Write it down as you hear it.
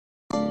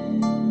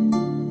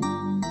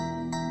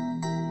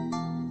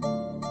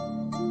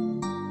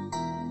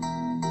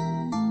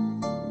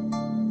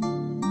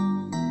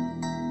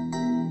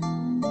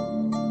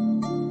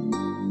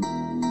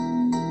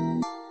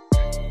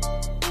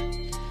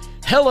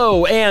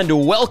Hello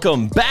and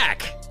welcome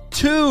back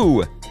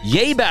to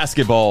Yay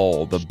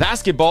Basketball, the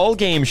basketball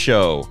game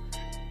show.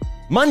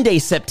 Monday,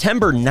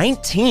 September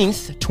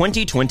 19th,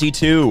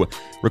 2022.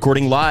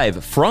 Recording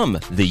live from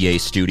the Yay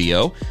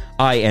studio.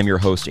 I am your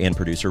host and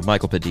producer,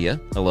 Michael Padilla.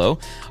 Hello.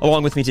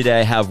 Along with me today,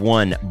 I have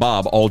one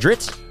Bob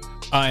Aldrett.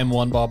 I am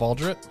one Bob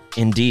Aldrett.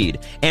 Indeed.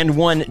 And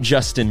one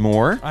Justin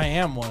Moore. I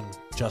am one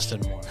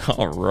Justin Moore.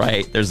 All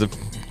right. There's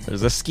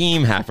a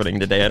scheme happening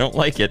today. I don't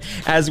like it.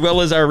 As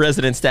well as our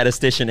resident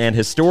statistician and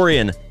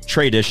historian,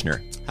 Trey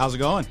Dishner. How's it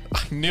going?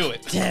 I knew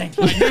it. Dang.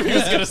 I knew he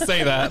was going to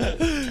say that.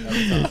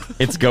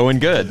 It's going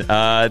good.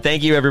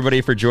 Thank you,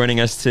 everybody, for joining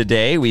us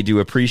today. We do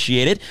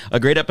appreciate it. A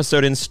great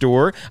episode in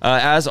store.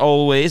 As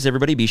always,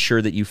 everybody, be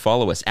sure that you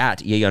follow us at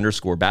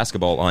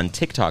 @EA_basketball on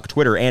TikTok,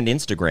 Twitter, and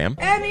Instagram.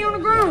 Add me on the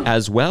ground.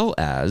 As well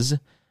as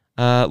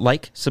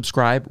like,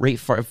 subscribe, rate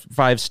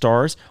 5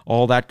 stars,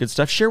 all that good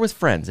stuff. Share with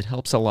friends. It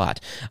helps a lot.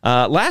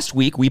 Last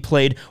week, we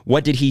played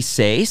What Did He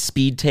Say?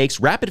 Speed Takes,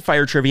 Rapid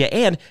Fire Trivia,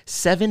 and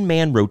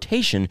 7-Man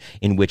Rotation,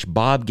 in which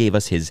Bob gave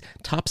us his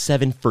top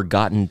 7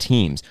 forgotten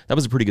teams. That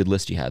was a pretty good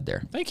list you had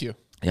there. Thank you.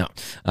 Yeah.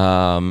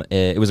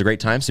 It was a great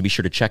time, so be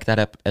sure to check that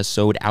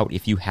episode out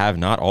if you have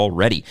not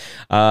already.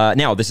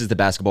 Now, this is the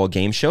basketball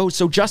game show.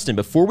 So, Justin,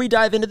 before we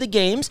dive into the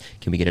games,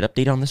 can we get an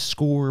update on the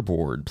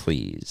scoreboard,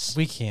 please?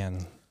 We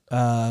can.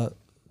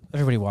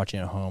 Everybody watching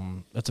at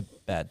home, it's a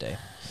bad day.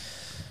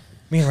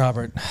 Me and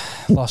Robert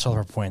lost all of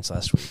our points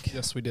last week.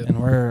 Yes, we did.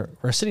 And we're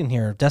sitting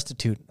here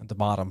destitute at the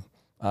bottom.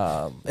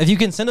 If you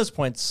can send us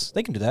points,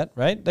 they can do that,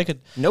 right? They could.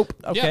 Nope.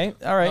 Okay.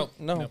 Yeah. All right.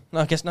 Nope. No,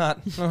 I guess not.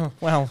 Oh,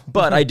 wow.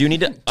 But I do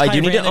need to.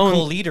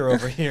 Tyrannical leader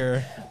over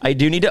here. I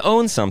do need to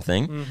own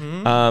something,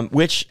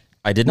 which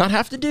I did not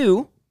have to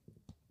do,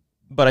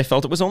 but I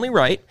felt it was only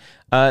right.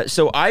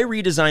 So I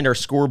redesigned our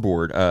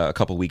scoreboard a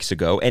couple weeks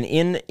ago, and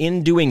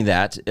in doing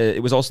that,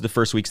 it was also the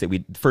first week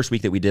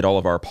that we did all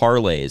of our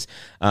parlays.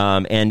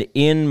 And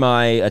in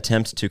my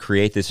attempt to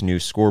create this new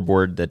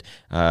scoreboard that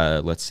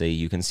let's say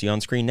you can see on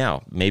screen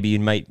now, maybe you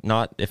might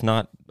not. If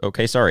not,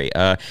 okay, sorry.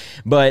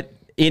 But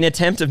in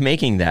attempt of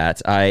making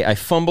that, I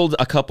fumbled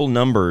a couple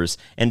numbers,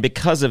 and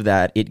because of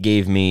that, it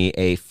gave me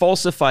a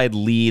falsified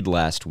lead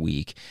last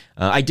week.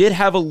 I did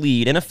have a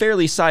lead, and a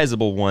fairly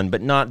sizable one,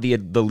 but not the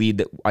lead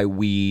that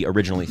we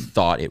originally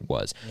thought it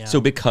was. Yeah.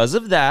 So because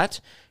of that,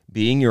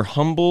 being your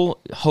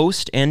humble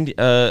host and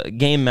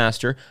game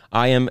master,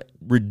 I am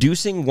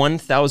reducing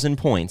 1,000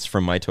 points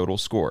from my total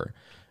score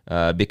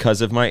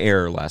because of my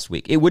error last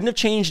week. It wouldn't have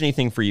changed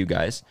anything for you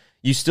guys.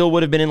 You still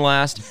would have been in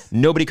last.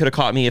 Nobody could have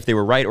caught me if they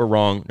were right or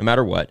wrong, no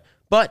matter what.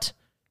 But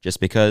just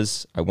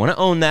because I want to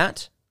own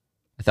that,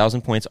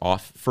 1,000 points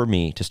off for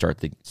me to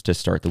start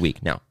the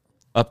week. Now,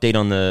 update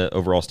on the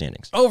overall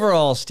standings.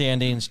 Overall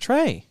standings,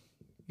 Trey,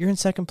 you're in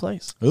second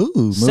place. Ooh,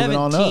 moving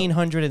on up.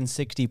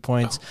 1,760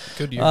 points.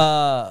 Good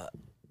year.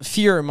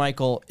 Fear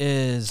Michael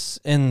is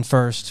in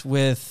first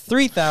with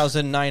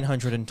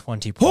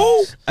 3,920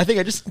 points. I think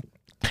I just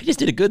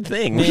did a good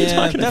thing. What are you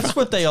talking that's about?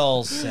 what they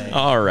all say.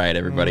 All right,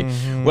 everybody.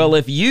 Well,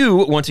 if you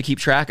want to keep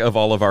track of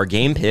all of our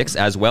game picks,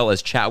 as well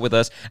as chat with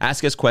us,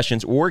 ask us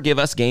questions, or give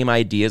us game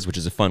ideas, which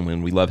is a fun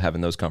one. We love having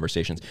those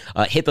conversations.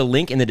 Hit the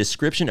link in the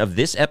description of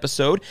this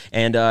episode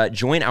and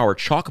join our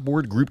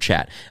Chalkboard group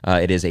chat.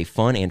 It is a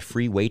fun and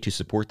free way to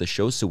support the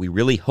show, so we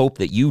really hope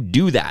that you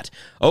do that.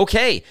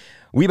 Okay.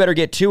 We better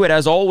get to it.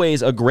 As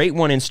always, a great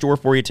one in store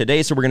for you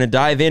today, so we're going to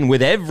dive in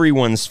with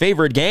everyone's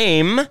favorite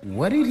game.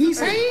 What did he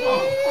say?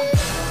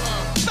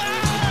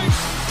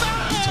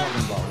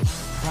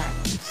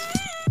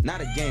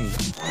 Not a game.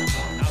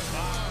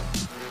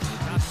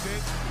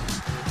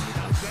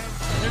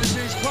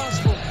 Anything's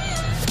possible.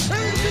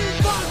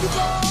 Anything's possible.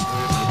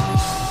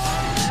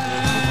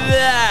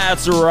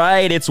 That's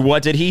right. It's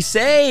What Did He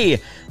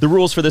Say? The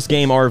rules for this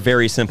game are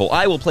very simple.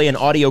 I will play an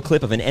audio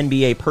clip of an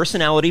NBA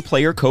personality,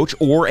 player, coach,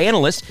 or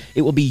analyst.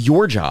 It will be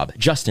your job,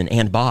 Justin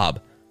and Bob,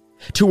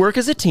 to work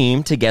as a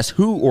team to guess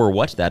who or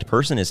what that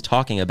person is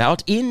talking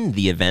about. In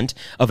the event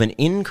of an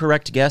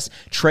incorrect guess,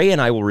 Trey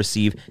and I will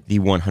receive the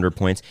 100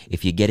 points.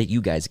 If you get it,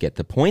 you guys get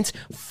the points.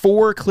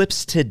 4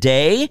 clips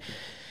today.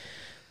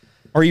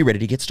 Are you ready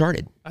to get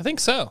started? I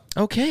think so.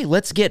 Okay,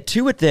 let's get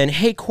to it then.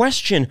 Hey,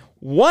 question.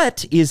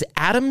 What is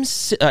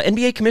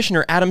NBA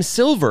Commissioner Adam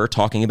Silver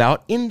talking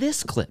about in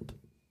this clip?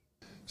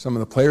 Some of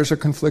the players are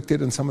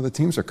conflicted and some of the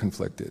teams are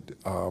conflicted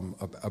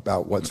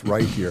about what's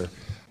right here.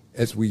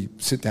 As we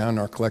sit down in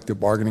our collective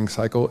bargaining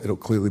cycle, it'll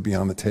clearly be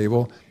on the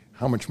table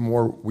how much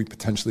more we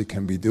potentially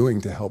can be doing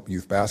to help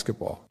youth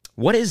basketball.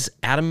 What is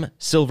Adam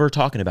Silver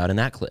talking about in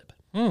that clip?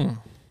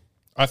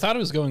 I thought it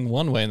was going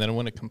one way, and then it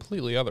went a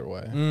completely other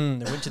way.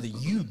 They went to the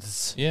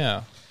youths.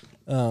 Yeah.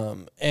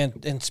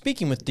 And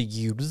speaking with the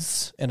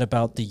youths and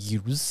about the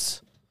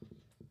youths,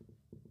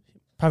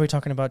 probably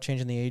talking about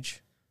changing the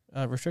age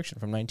restriction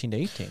from 19 to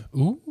 18.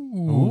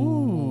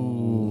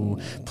 Ooh.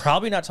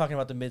 Probably not talking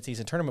about the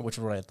midseason tournament, which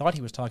is what I thought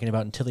he was talking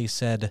about until he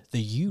said the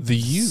youths. The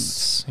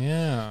youths.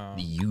 Yeah.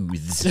 The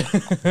youths.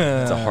 It's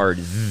a hard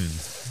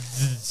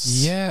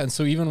Yeah, and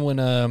so even when,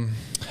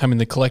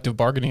 the collective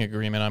bargaining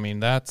agreement, I mean,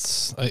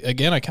 that's,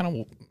 again, I kind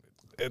of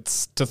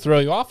it's to throw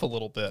you off a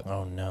little bit.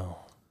 Oh no.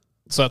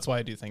 So that's why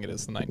I do think it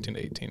is the 19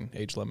 to 18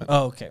 age limit.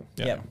 Oh, okay.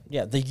 Yeah.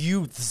 Yeah. The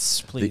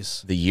youths,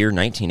 please. The year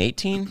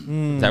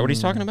 1918? Is that what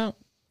he's talking about?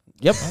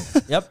 Yep.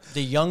 Yep.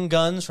 The Young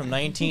Guns from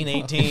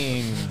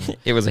 1918.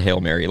 It was a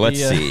Hail Mary. Let's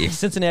The, see.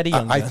 Cincinnati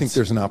Young I Guns. think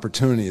there's an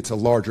opportunity. It's a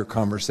larger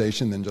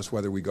conversation than just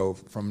whether we go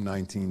from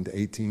 19 to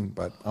 18,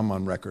 but I'm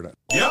on record.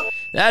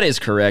 That is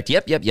correct.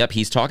 Yep.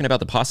 He's talking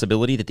about the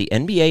possibility that the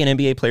NBA and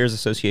NBA Players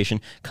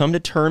Association come to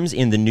terms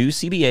in the new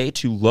CBA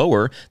to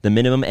lower the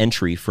minimum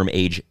entry from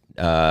age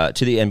to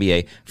the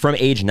NBA from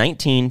age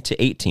 19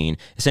 to 18,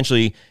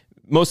 essentially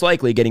most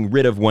likely getting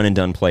rid of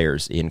one-and-done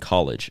players in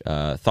college.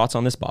 Thoughts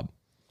on this, Bob?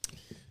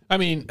 I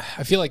mean,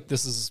 I feel like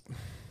this is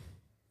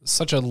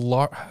such a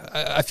large.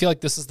 I feel like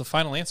this is the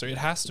final answer. It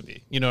has to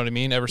be. You know what I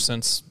mean? Ever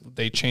since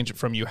they changed it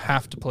from you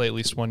have to play at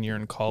least 1 year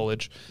in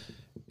college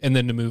and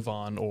then to move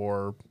on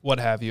or what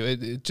have you.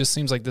 It just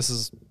seems like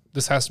this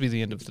has to be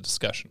the end of the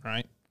discussion,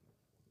 right?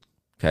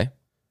 Okay.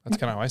 That's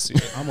kind of how I see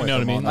it. I'm You with know what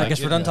I him mean? on I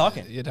guess we're done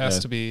talking. It has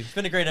to be. It's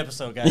been a great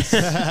episode, guys.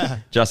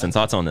 Justin,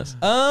 thoughts on this?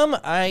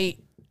 I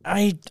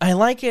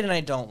like it and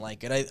I don't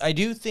like it. I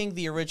do think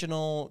the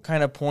original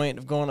kind of point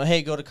of going,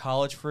 hey, go to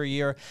college for a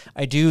year,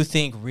 I do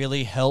think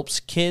really helps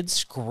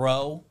kids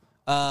grow.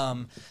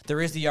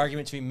 There is the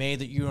argument to be made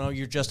that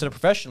you're just a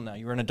professional now.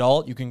 You're an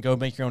adult. You can go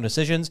make your own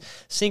decisions,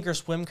 sink or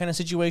swim kind of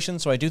situation.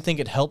 So I do think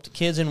it helped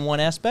kids in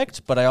one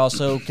aspect, but I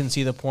also can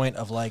see the point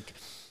of like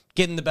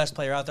getting the best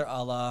player out there,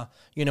 a la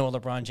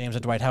LeBron James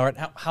and Dwight Howard.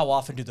 How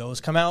often do those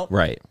come out?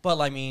 Right.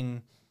 But I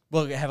mean,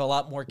 we'll have a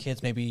lot more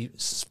kids maybe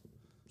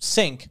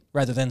sink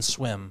rather than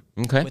swim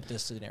with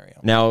this scenario.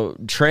 Now,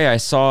 Trey, I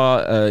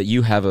saw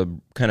you have a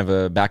kind of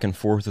a back and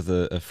forth with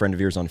a friend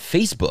of yours on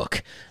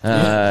Facebook.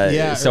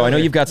 So I know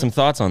you've got some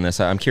thoughts on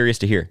this. I'm curious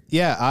to hear.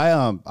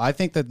 Yeah, I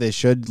think that they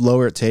should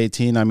lower it to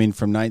 18. I mean,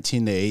 from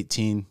 19 to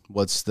 18,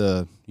 what's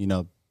the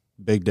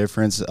big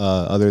difference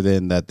other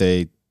than that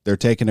they're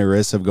taking a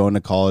risk of going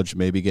to college,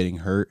 maybe getting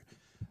hurt,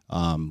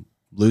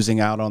 losing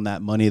out on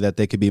that money that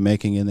they could be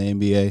making in the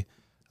NBA.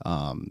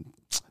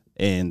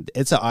 And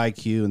it's an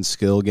IQ and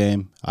skill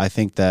game. I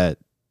think that,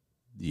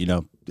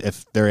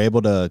 if they're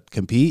able to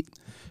compete,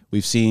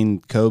 we've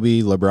seen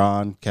Kobe,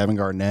 LeBron, Kevin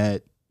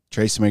Garnett,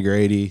 Tracy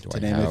McGrady, to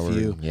name Howard, a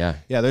few. yeah.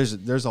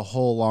 There's a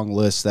whole long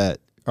list that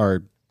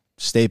are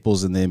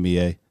staples in the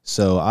NBA.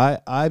 So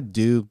I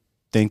do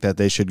think that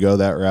they should go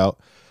that route.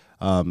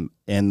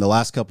 And the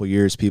last couple of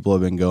years, people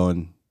have been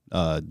going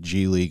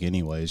G League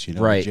anyways.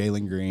 Right.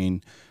 Jalen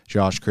Green,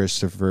 Josh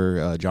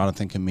Christopher,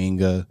 Jonathan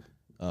Kuminga.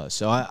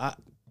 So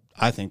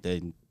I think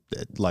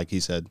like he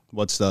said,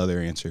 what's the other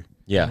answer?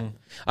 Yeah,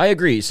 I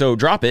agree. So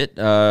drop it.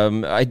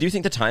 I do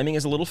think the timing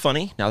is a little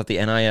funny now that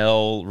the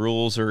NIL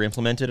rules are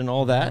implemented and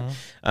all that.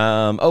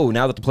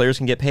 Now that the players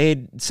can get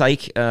paid,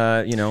 psych.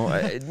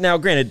 Now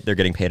granted, they're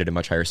getting paid at a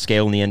much higher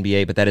scale in the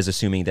NBA, but that is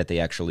assuming that they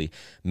actually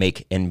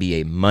make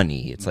NBA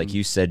money. It's like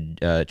you said,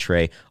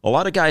 Trey, a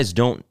lot of guys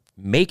don't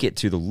make it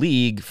to the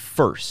league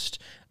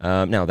first.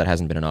 Now, that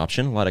hasn't been an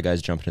option. A lot of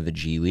guys jump into the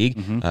G League.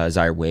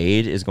 Zaire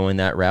Wade is going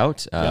that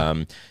route.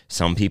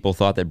 Some people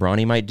thought that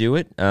Bronny might do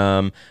it.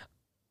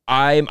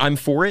 I'm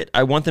for it.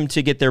 I want them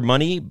to get their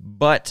money,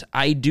 but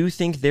I do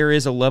think there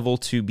is a level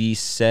to be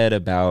said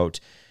about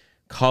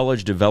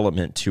college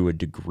development to a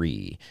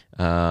degree.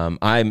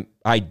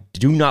 I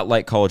do not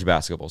like college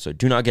basketball, so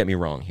do not get me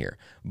wrong here.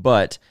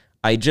 But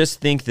I just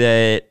think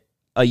that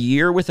a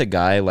year with a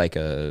guy like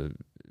a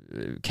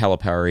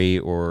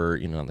Calipari or,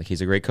 like he's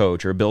a great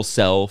coach, or Bill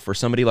Self or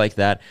somebody like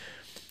that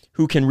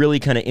who can really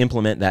kind of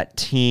implement that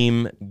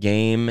team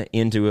game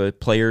into a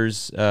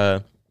player's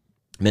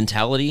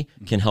mentality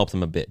can help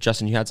them a bit.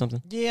 Justin, you had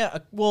something? Yeah,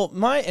 well,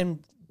 my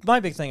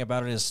big thing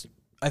about it is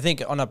I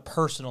think on a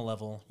personal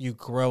level, you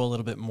grow a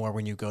little bit more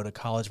when you go to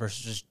college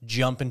versus just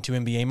jump into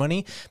NBA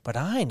money. But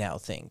I now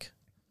think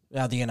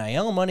now the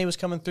NIL money was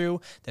coming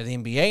through, that the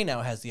NBA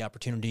now has the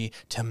opportunity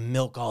to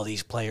milk all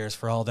these players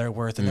for all they're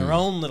worth in their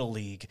own little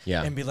league.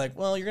 Yeah. And be like,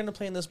 well, you're going to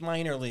play in this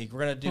minor league.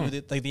 We're going to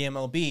do the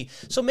MLB.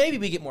 So maybe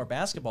we get more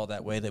basketball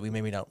that way that we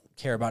maybe don't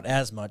care about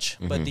as much.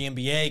 But the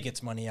NBA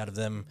gets money out of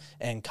them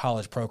and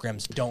college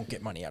programs don't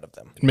get money out of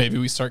them. Maybe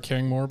we start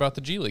caring more about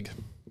the G League.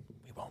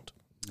 We won't.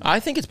 I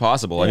think it's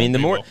possible. I mean, the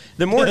more,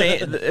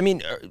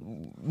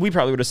 we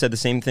probably would have said the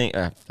same thing.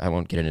 I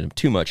won't get into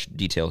too much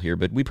detail here,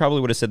 but we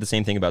probably would have said the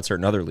same thing about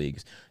certain other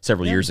leagues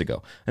several years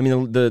ago. I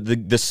mean,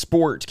 the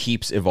sport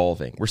keeps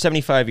evolving. We're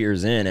 75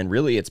 years in, and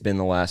really it's been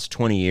the last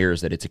 20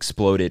 years that it's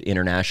exploded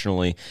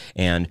internationally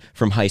and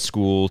from high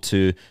school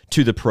to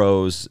the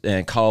pros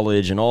and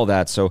college and all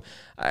that. So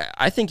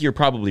I think you're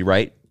probably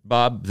right,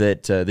 Bob,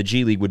 that the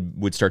G League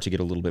would start to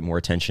get a little bit more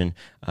attention.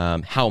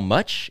 How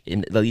much,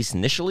 at least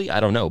initially, I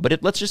don't know.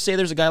 But let's just say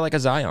there's a guy like a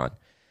Zion.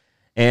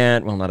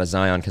 And, well, not a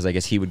Zion, because I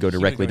guess he would go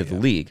directly to the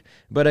league.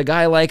 But a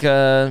guy like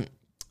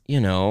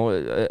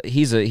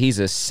he's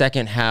a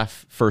second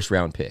half first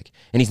round pick,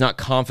 and he's not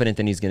confident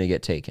that he's going to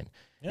get taken.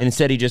 And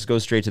instead he just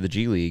goes straight to the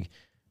G League.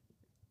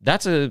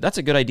 That's a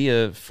good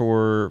idea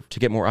to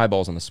get more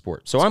eyeballs on the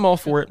sport. So I'm all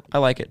for it. I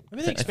like it.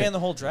 Maybe they expand the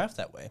whole draft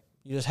that way.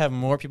 You just have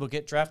more people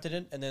get drafted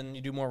in, and then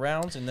you do more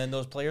rounds, and then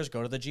those players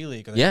go to the G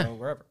League or they Yeah. go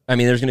wherever. I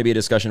mean, there's going to be a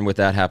discussion when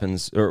that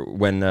happens, or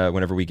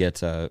whenever we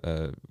get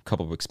a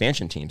couple of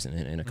expansion teams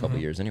in a couple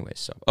years, anyways.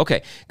 So,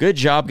 okay, good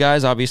job,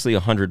 guys. Obviously,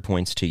 100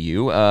 points to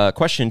you.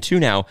 Question 2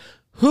 now: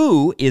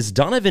 who is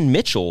Donovan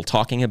Mitchell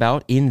talking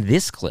about in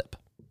this clip?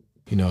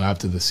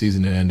 After the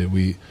season had ended,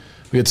 we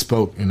had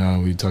spoke.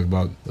 We talked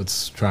about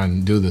let's try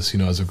and do this,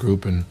 as a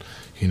group, and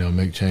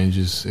make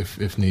changes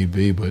if need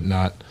be, but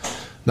not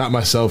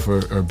myself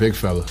or big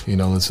fella.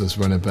 Let's just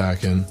run it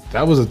back, and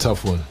that was a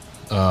tough one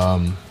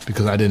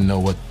because I didn't know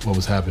what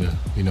was happening.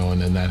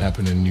 And then that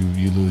happened, and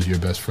you lose your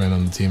best friend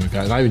on the team.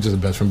 Not even just a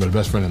best friend, but a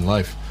best friend in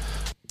life.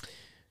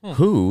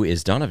 Who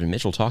is Donovan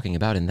Mitchell talking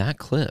about in that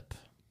clip?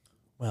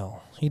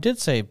 Well, he did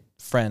say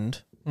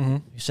friend.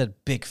 He said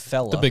big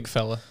fella. The big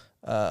fella.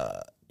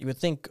 You would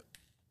think,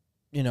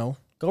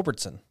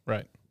 Gobertson.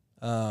 Right.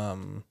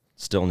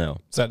 Still no.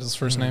 Is that his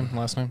first name,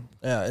 last name?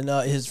 Yeah, and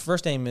his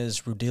first name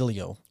is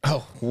Rudelio.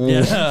 Oh.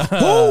 Yeah.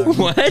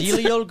 What?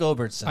 Rudelio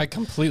Gobertson. I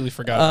completely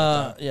forgot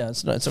about that. Yeah,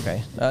 it's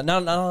okay.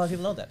 Not a lot of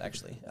people know that,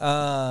 actually.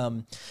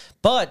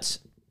 But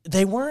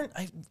they weren't,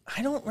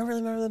 I don't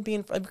really remember them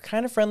being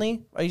kind of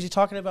friendly. Are you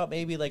talking about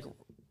maybe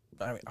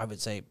I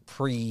would say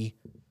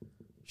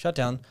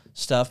pre-shutdown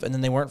stuff, and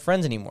then they weren't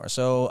friends anymore.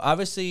 So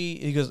obviously,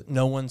 because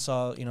no one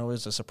saw, it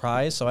was a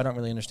surprise, so I don't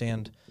really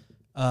understand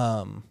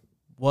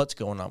what's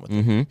going on with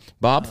them.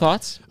 Bob,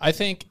 thoughts? I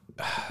think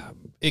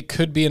it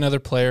could be another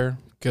player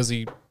because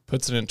he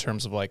puts it in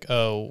terms of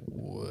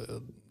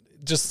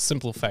just the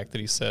simple fact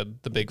that he said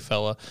the big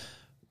fella.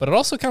 But it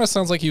also kind of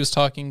sounds like he was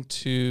talking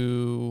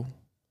to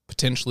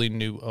potentially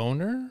new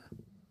owner.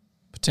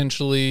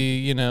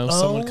 Potentially,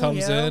 someone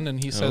comes in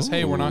and he says,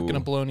 hey, we're not going to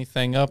blow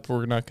anything up.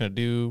 We're not going to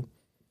do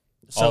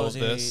all of So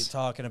this. is he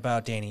talking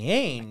about Danny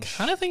Ainge? I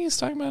kind of think he's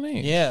talking about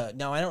Ainge. Yeah.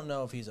 Now, I don't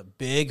know if he's a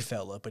big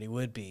fella, but he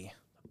would be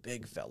a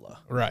big fella.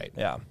 Right.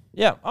 Yeah.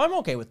 Yeah, I'm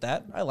okay with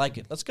that. I like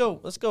it. Let's go.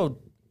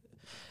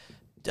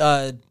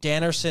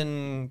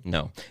 Dannerson.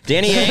 No.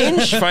 Danny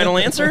Ainge, final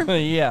answer?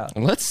 Yeah.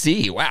 Let's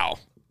see. Wow.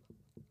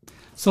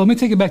 So let me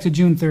take it back to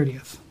June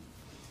 30th.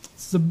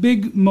 It's a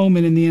big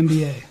moment in the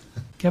NBA.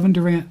 Kevin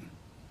Durant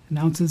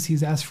announces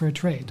he's asked for a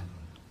trade.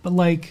 But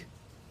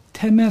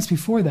 10 minutes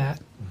before that,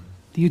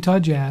 the Utah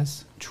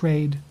Jazz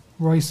trade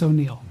Royce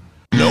O'Neal.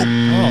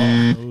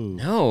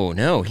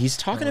 No. He's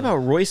talking about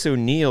Royce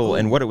O'Neal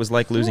and what it was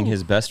like losing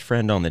his best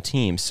friend on the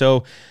team.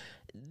 So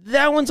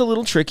that one's a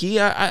little tricky.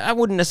 I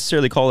wouldn't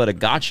necessarily call it a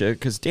gotcha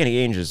because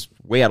Danny Ainge is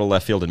way out of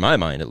left field in my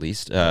mind, at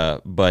least.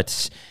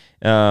 But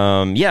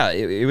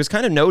it was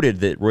kind of noted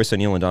that Royce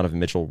O'Neal and Donovan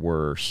Mitchell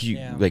were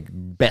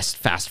best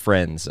fast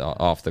friends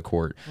off the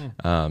court.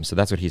 So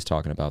that's what he's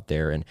talking about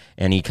there.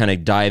 And he kind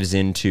of dives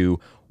into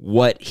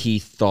what he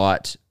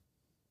thought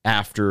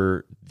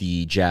after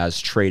the Jazz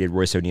traded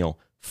Royce O'Neal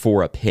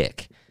for a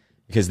pick,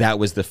 because that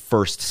was the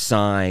first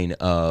sign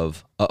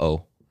of,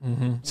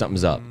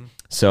 something's up.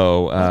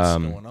 So What's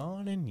going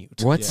on in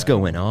Utah? What's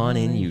going on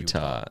in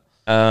Utah?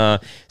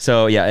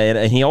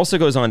 And he also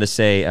goes on to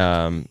say,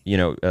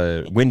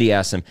 Wendy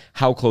asks him,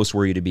 how close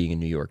were you to being in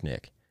New York,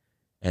 Nick?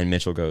 And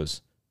Mitchell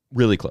goes,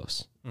 really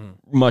close.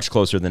 Much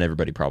closer than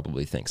everybody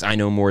probably thinks. I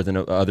know more than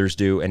others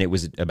do, and it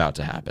was about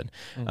to happen.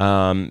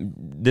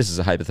 This is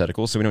a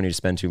hypothetical, so we don't need to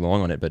spend too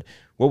long on it, but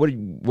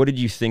what did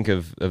you think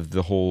of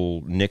the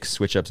whole Knicks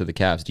switch up to the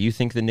Cavs? Do you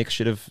think the Knicks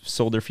should have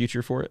sold their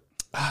future for it?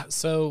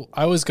 So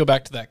I always go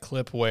back to that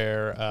clip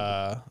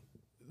where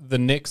the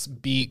Knicks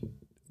beat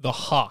the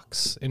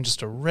Hawks in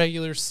just a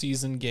regular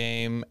season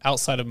game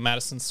outside of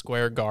Madison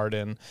Square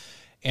Garden,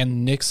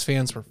 and Knicks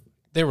fans were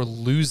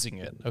losing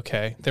it,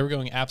 okay? They were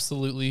going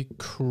absolutely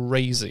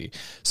crazy.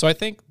 So I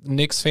think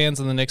Knicks fans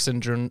and the Knicks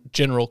in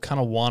general kind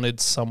of wanted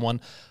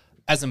someone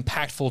as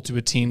impactful to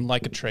a team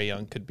like a Trae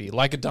Young could be,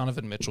 like a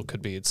Donovan Mitchell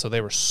could be. So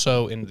they were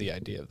so into the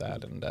idea of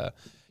that. And,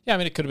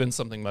 it could have been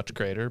something much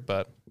greater,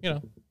 but,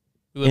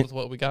 we live with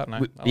what we got, and I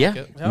like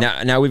it.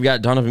 Now we've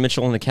got Donovan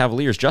Mitchell and the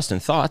Cavaliers. Justin,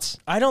 thoughts?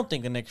 I don't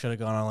think the Knicks should have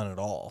gone all in at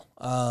all.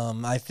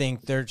 I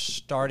think they're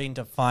starting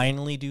to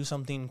finally do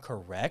something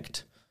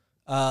correct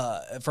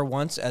for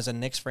once as a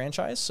Knicks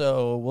franchise.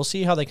 So we'll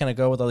see how they kind of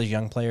go with all these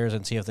young players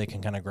and see if they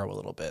can kind of grow a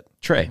little bit.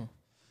 Trey.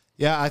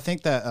 Yeah, I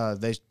think that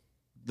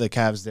the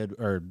Cavs did,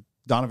 or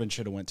Donovan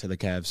should have went to the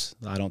Cavs.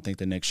 I don't think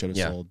the Knicks should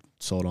have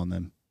sold on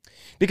them.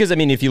 Because,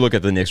 if you look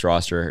at the Knicks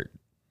roster,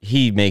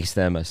 he makes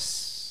them a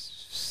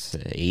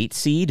 8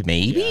 seed,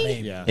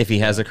 maybe? Yeah. If he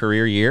has a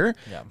career year.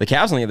 Yeah. The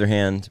Cavs, on the other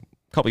hand,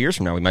 a couple years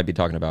from now, we might be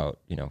talking about,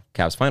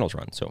 Cavs finals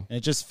run. So And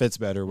it just fits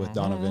better with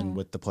Donovan,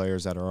 with the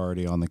players that are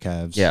already on the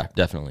Cavs. yeah,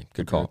 definitely.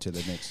 Good call. To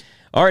the Knicks.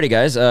 Alrighty,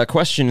 guys.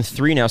 Question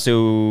 3 now.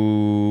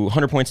 So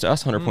 100 points to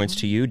us, 100 points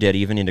to you. Dead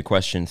even into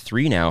question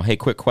 3 now. Hey,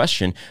 quick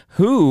question.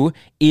 Who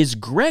is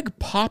Greg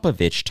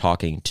Popovich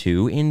talking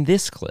to in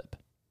this clip?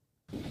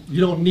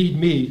 You don't need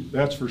me,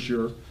 that's for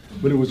sure.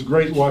 But it was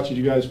great watching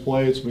you guys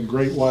play. It's been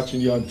great watching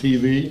you on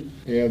TV.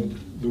 And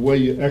the way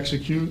you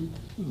execute,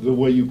 the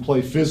way you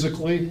play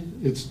physically,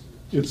 it's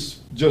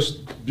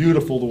just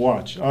beautiful to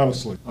watch,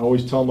 honestly. I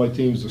always tell my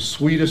teams the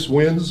sweetest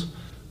wins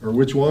Or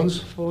which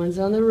ones? One's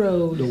on the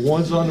road. The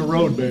ones on the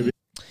road, baby.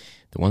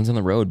 The ones on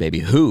the road, baby.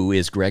 Who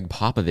is Greg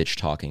Popovich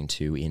talking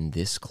to in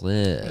this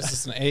clip? Is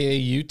this an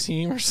AAU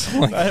team or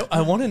something?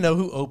 I want to know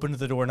who opened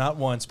the door not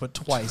once but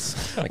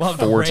twice. While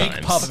 4 Greg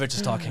times. Popovich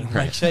is talking.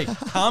 Like, hey,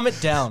 calm it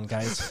down,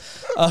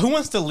 guys. Who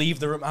wants to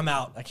leave the room? I'm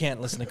out. I can't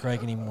listen to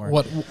Greg anymore.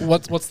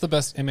 What's the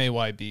best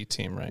MAYB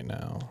team right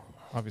now?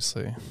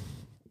 Obviously,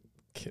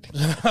 kidding.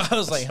 I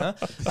was like, huh?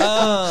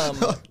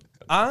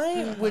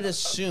 I would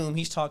assume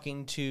he's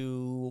talking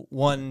to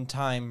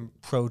one-time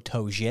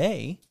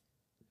protege.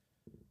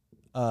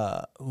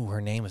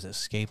 Her name is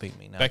escaping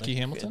me now. Becky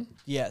Hamilton?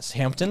 Yes,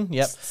 Hampton.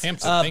 Yep.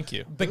 Hampton, thank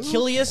you.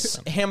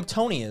 Bacilius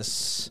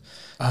Hamptonius,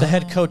 the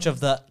head coach of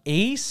the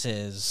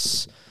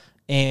Aces.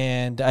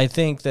 And I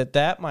think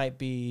that might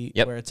be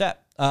where it's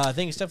at. I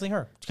think it's definitely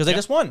her because they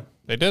just won.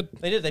 They did.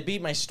 They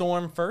beat my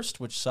Storm first,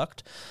 which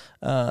sucked.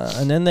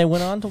 And then they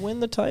went on to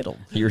win the title.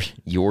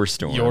 Your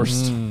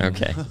Storm.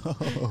 Okay.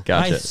 My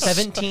Gotcha.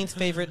 17th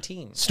favorite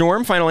team.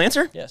 Storm, final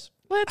answer? Yes.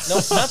 What? No,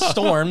 not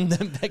Storm.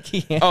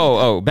 Becky Hammond.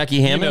 Oh,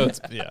 Becky Hammond?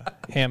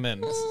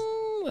 Hammond.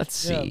 Let's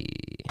see.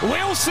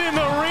 Wilson,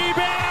 the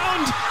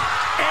rebound.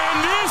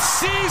 And this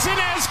season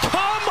has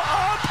come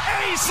up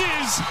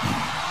aces.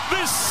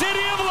 The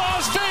city of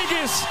Las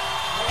Vegas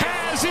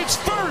has its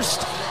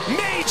first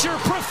major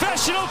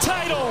professional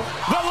title.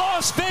 The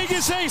Las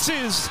Vegas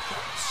Aces,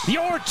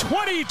 your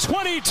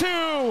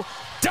 2022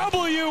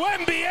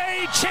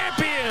 WNBA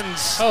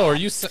champions. Oh, are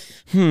you...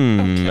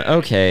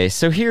 Okay,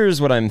 so here's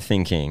what I'm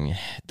thinking.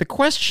 The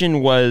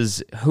question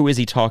was, who is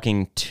he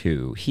talking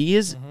to? He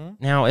is...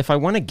 Now, if I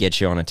want to get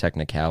you on a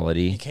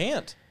technicality... You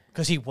can't,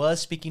 because he was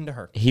speaking to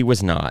her. He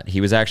was not. He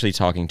was actually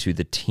talking to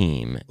the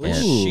team.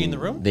 Was she in the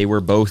room? They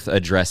were both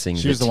addressing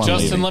She was the one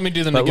Justin, leaving. let me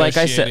do the But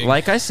negotiating.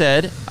 like I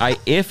said,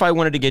 if I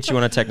wanted to get you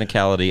on a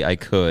technicality, I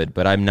could,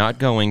 but I'm not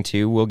going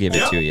to. We'll give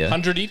it to you.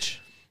 100 each?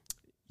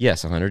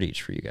 Yes, 100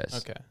 each for you guys.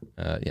 Okay.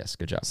 Yes,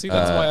 good job. See,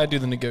 that's why I do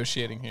the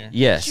negotiating here.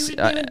 Yes. You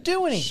didn't even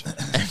do anything.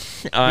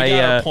 We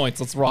got our points.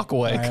 Let's rock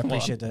away. I Come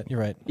appreciate that.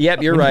 You're right.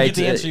 Yep, you're When right. You get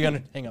the answer, you're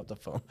going to hang up the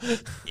phone.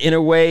 In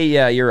a way,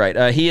 yeah, you're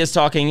right. He is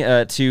talking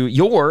to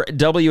your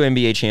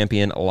WNBA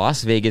champion,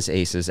 Las Vegas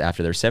Aces,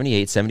 after their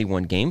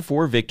 78-71 Game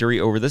 4 victory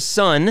over the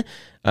Sun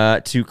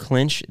to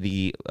clinch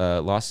the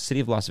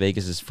City of Las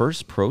Vegas's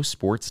first pro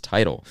sports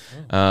title.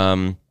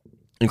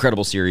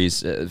 Incredible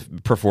series,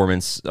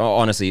 performance,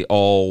 honestly,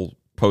 all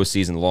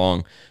postseason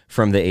long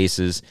from the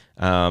Aces.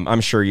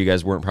 I'm sure you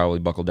guys weren't probably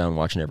buckled down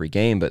watching every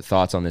game, but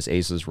thoughts on this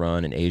Aces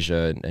run and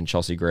Asia and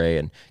Chelsea Gray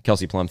and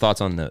Kelsey Plum,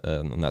 thoughts on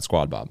that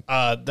squad, Bob?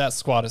 That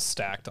squad is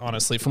stacked,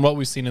 honestly. From what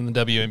we've seen in the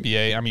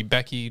WNBA, I mean,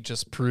 Becky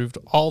just proved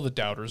all the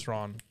doubters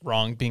wrong,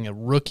 being a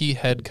rookie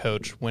head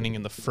coach, winning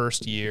in the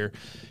first year.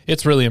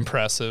 It's really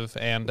impressive,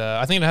 and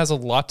I think it has a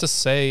lot to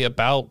say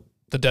about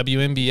the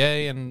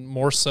WNBA, and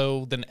more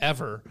so than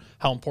ever,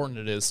 how important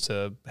it is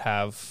to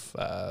have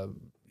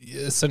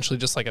essentially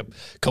just like a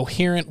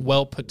coherent,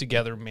 well put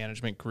together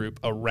management group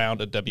around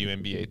a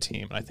WNBA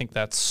team. And I think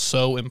that's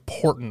so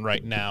important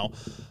right now,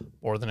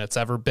 more than it's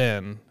ever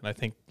been. And I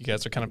think you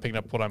guys are kind of picking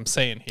up what I'm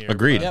saying here.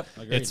 Agreed. Yep.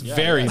 It's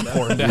very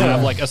important to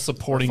have like a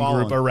supporting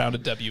group around a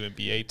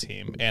WNBA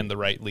team and the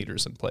right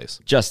leaders in place.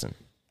 Justin.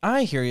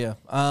 I hear you.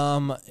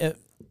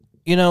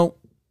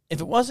 If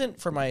it wasn't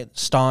for my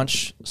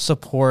staunch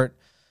support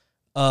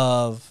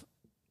of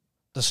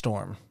the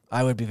Storm,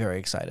 I would be very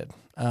excited.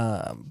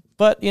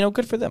 But,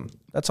 good for them.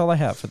 That's all I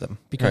have for them.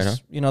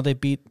 Because, they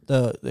beat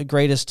the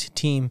greatest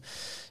team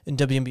in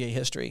WNBA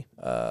history.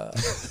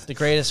 The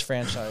greatest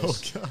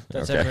franchise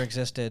that's ever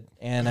existed.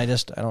 And I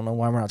don't know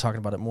why we're not talking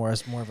about it more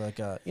as more of like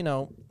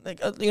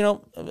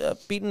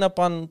beating up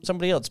on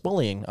somebody else,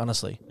 bullying,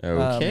 honestly.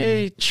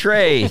 Okay.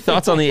 Trey,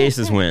 thoughts on the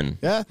Aces win?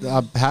 Yeah,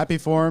 I'm happy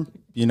for them.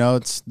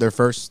 It's their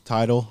first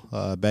title,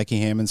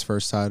 Becky Hammond's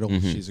first title.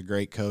 She's a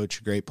great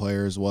coach, great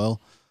player as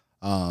well.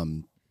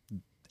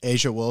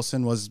 Asia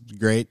Wilson was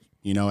great,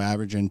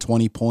 averaging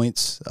 20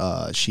 points.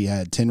 She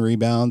had 10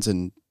 rebounds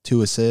and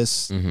 2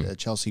 assists.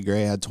 Chelsea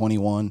Gray had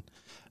 21,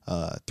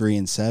 3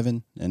 and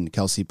 7. And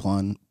Kelsey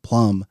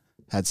Plum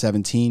had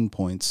 17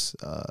 points,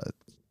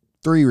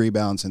 3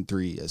 rebounds and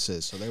 3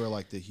 assists. So they were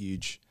like the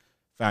huge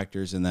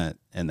factors in that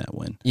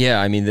win. Yeah,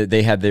 I mean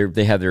they had their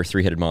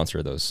 3-headed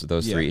monster. Those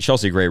three.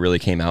 Chelsea Gray really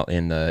came out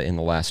in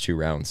the last 2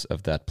 rounds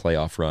of that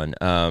playoff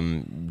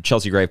run.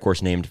 Chelsea Gray, of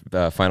course, named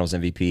Finals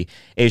MVP.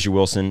 Asia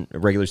Wilson,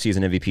 regular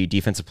season MVP,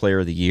 Defensive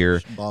Player of the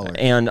Year,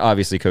 and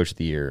obviously Coach of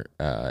the Year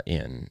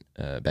in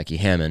Becky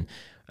Hammond.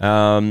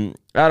 I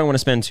don't want to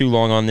spend too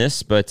long on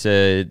this, but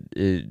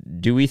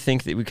do we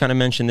think that we kind of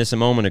mentioned this a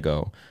moment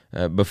ago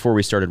before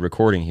we started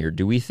recording here?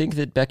 Do we think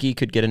that Becky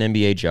could get an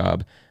NBA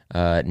job?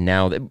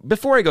 Now,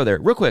 before I go there,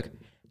 real quick,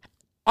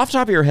 off the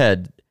top of your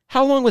head,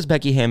 how long was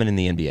Becky Hammond in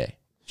the NBA?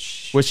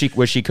 Was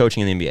she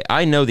coaching in the NBA?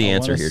 I know the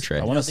answer here, Trey.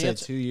 I want to say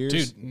 2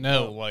 years. Dude,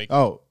 no,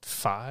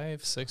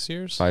 5-6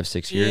 years?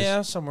 5-6 years?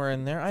 Yeah, somewhere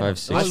in there.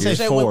 5-6 years.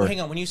 years. Four.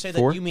 Hang on, when you say that,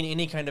 4? you mean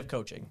any kind of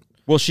coaching?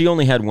 Well, she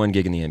only had 1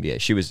 gig in the NBA.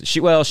 She was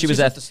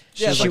at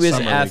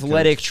the-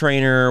 athletic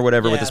trainer or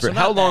whatever with the so Spurs. not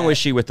How long bad. was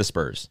she with the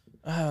Spurs?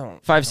 Oh,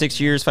 5-6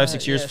 years,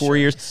 5-6 years, 4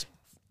 years.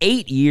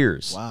 8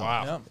 years.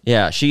 Wow.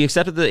 Yeah, she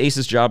accepted the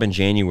Aces job in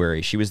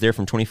January. She was there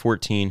from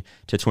 2014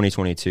 to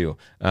 2022.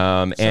 So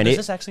and does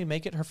this actually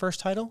make it her first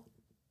title?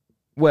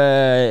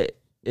 Well,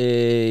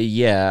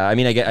 yeah. I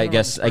mean, I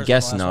guess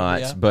last one,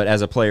 not. yeah. But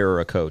as a player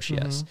or a coach,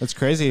 yes. It's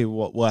crazy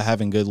what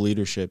having good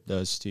leadership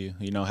does to you.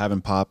 You know,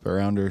 having Pop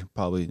around her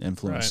probably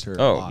influenced her. A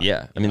Oh lot.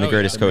 yeah. I mean, the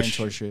greatest The coach.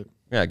 mentorship.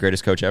 Yeah,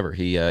 greatest coach ever.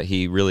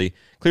 He really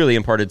clearly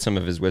imparted some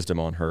of his wisdom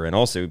on her, and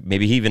also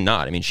maybe even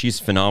not. I mean, she's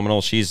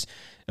phenomenal. She's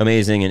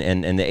amazing,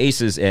 and the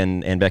Aces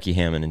and Becky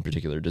Hammon in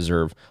particular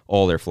deserve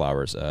all their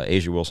flowers.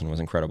 Asia Wilson was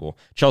incredible.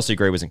 Chelsea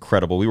Gray was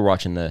incredible. We were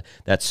watching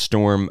that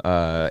Storm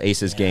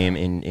Aces game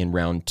in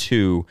round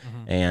 2,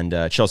 and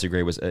Chelsea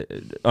Gray was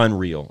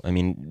unreal. I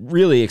mean,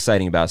 really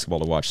exciting basketball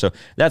to watch. So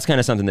that's kind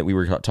of something that we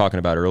were talking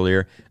about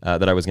earlier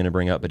that I was going to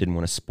bring up, but didn't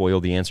want to spoil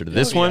the answer to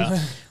this one.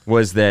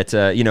 Was that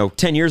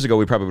 10 years ago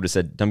we probably would have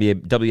said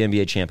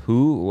WNBA champ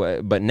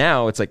who, but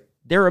now it's like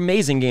they're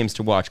amazing games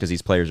to watch because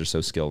these players are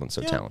so skilled and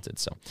so talented.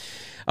 So,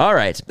 all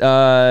right.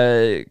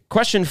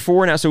 Question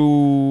 4 now.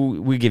 So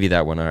we give you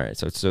that one. All right.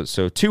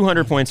 So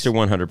 200 points to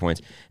 100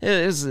 points.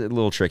 It was a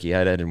little tricky.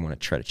 I didn't want to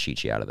try to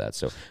cheat you out of that.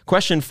 So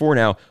question 4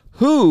 now.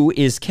 Who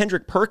is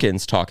Kendrick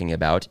Perkins talking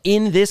about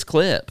in this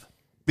clip?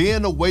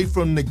 Being away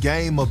from the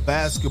game of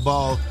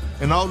basketball,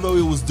 and although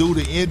it was due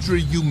to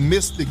injury, you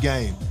missed the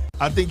game.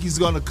 I think he's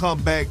going to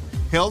come back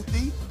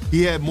healthy.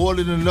 He had more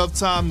than enough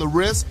time to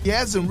rest. He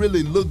hasn't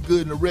really looked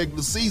good in the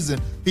regular season.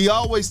 He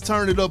always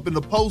turned it up in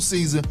the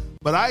postseason,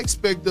 but I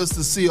expect us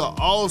to see an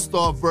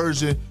all-star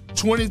version,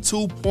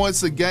 22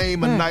 points a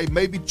game a night,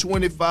 maybe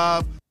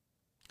 25.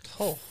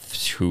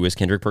 Who is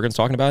Kendrick Perkins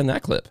talking about in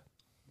that clip?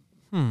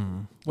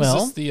 Well,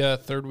 Is this the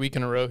third week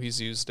in a row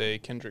he's used a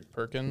Kendrick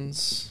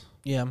Perkins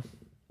yeah.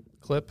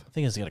 clip? I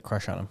think he's got a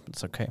crush on him.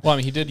 It's okay. Well, I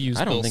mean, he did use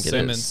I don't Bill think it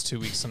Simmons is. 2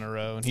 weeks in a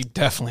row, and he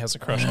definitely has a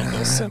crush on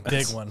Bill Simmons.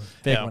 Big one.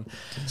 Yeah.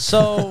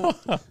 So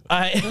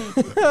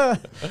I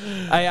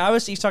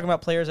obviously he's talking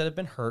about players that have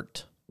been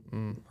hurt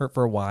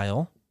for a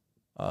while,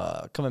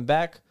 coming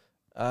back.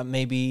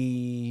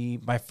 Maybe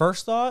my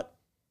first thought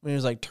when he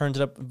was like turns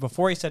it up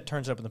before he said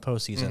turns it up in the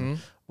postseason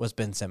was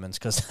Ben Simmons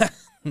because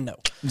no,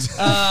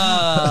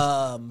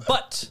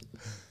 but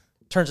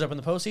turns it up in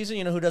the postseason.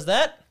 You know who does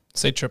that?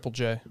 Say Triple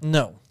J.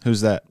 No,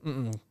 Who's that?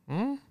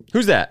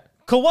 Who's that?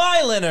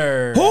 Kawhi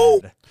Leonard.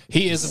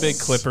 He is a big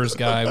Clippers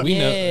guy. We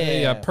know. Yeah.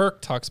 Yeah,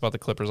 Perk talks about the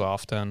Clippers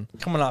often.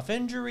 Coming off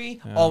injury,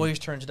 always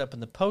turns it up in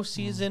the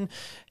postseason.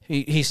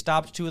 He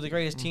stopped 2 of the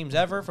greatest teams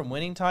ever from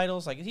winning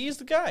titles. Like he's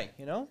the guy,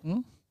 you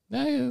know.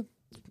 Yeah.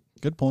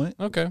 Good point.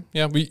 Okay.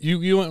 Yeah.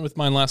 You went with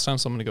mine last time,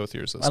 so I'm going to go with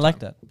yours this I time. like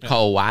that.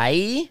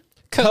 Kawhi?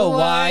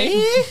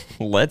 Kawhi.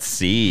 Let's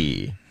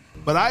see.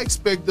 But I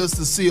expect us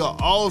to see an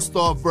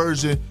all-star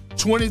version,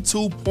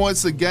 22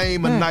 points a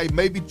game a night,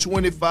 maybe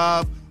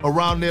 25,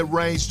 around that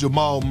range,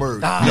 Jamal Murray.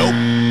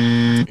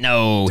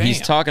 No, he's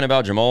Damn. talking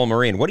about Jamal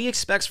Murray and what he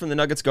expects from the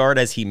Nuggets guard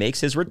as he makes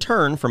his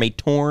return from a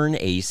torn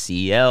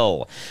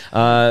ACL.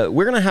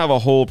 We're gonna have a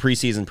whole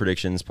preseason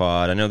predictions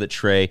pod. I know that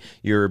Trey,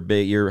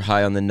 you're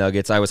high on the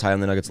Nuggets. I was high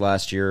on the Nuggets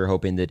last year,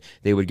 hoping that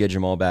they would get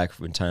Jamal back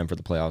in time for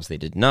the playoffs. They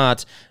did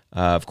not.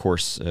 Of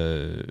course,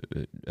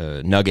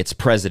 Nuggets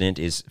president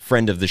is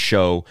friend of the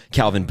show,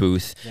 Calvin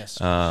Booth. Yes.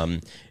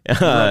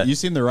 You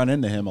seem to run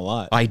into him a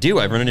lot. I do.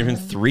 I've run into him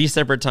 3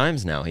 separate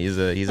times now. He's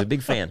a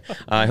big fan.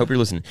 I hope you're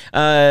listening.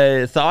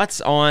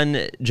 Thoughts on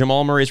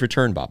Jamal Murray's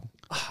return, Bob?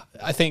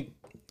 I think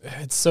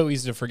it's so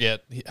easy to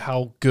forget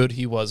how good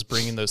he was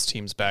bringing those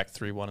teams back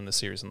 3-1 in the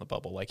series in the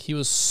bubble. Like, he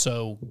was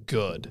so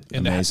good.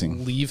 And Amazing.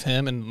 to leave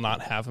him and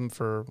not have him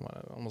for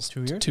almost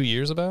 2 years? 2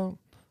 years about?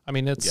 I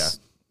mean, it's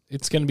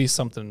going to be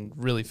something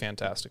really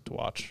fantastic to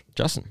watch.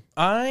 Justin.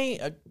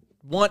 I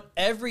want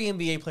every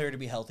NBA player to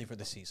be healthy for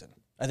the season.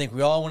 I think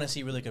we all want to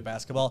see really good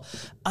basketball.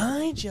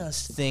 I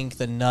just think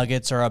the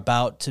Nuggets are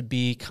about to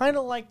be kind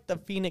of like the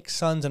Phoenix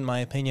Suns, in my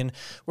opinion,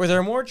 where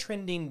they're more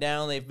trending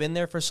down. They've been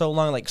there for so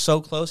long, like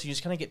so close, you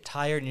just kind of get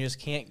tired and you just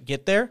can't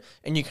get there,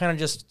 and you kind of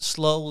just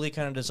slowly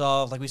kind of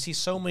dissolve. Like we see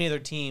so many other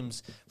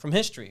teams from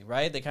history,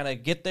 right? They kind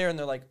of get there and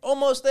they're like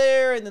almost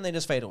there, and then they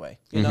just fade away.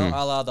 You know,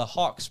 a la the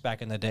Hawks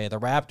back in the day, the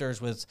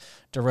Raptors with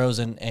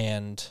DeRozan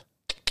and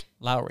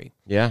Lowry.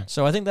 Yeah.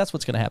 So I think that's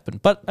what's going to happen.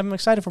 But I'm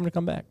excited for him to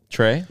come back.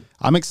 Trey?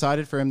 I'm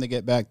excited for him to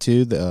get back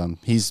too.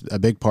 He's a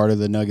big part of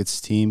the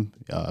Nuggets team.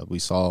 We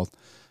saw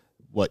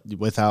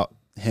without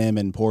him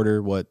and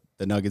Porter, what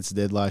the Nuggets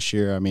did last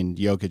year. I mean,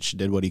 Jokic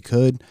did what he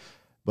could,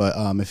 but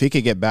if he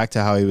could get back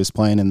to how he was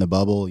playing in the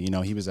bubble, you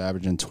know, he was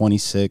averaging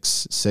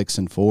 26, 6,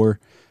 and 4.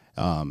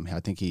 I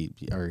think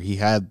he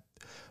had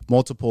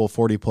multiple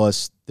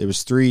 40-plus. There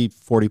was 3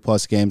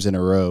 40-plus games in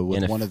a row,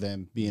 with one of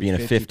them being a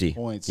 50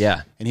 points.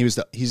 Yeah. And he's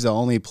the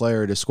only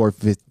player to score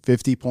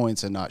 50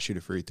 points and not shoot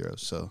a free throw.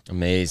 So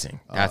Amazing.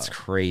 That's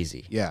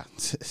crazy. yeah,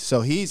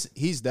 so he's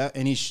that,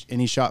 and he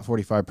shot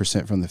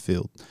 45% from the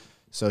field.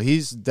 So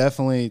he's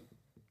definitely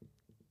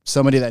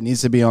somebody that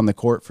needs to be on the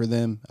court for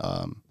them.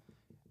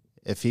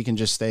 If he can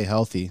just stay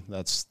healthy,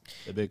 that's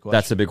the big question.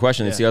 That's the big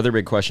question. It's Yeah. the other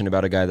big question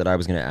about a guy that I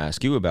was going to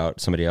ask you about,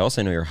 somebody else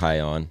I know you're high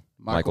on,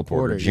 Michael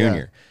Porter Jr.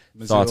 yeah.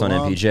 Mizzou Thoughts on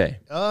alum.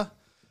 MPJ?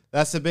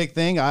 That's the big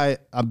thing. I'm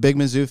a big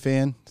Mizzou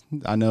fan.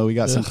 I know we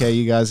got some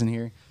KU guys in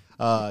here.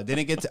 I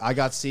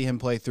got to see him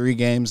play 3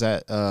 games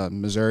at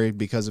Missouri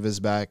because of his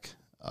back.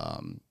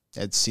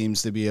 It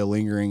seems to be a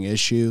lingering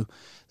issue.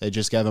 They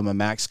just gave him a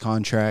max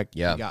contract.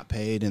 Yeah. He got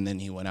paid, and then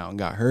he went out and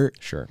got hurt.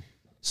 Sure.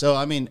 So,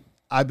 I mean,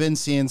 I've been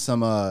seeing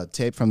some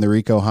tape from the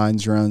Rico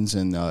Hines runs,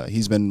 and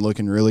he's been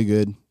looking really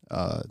good.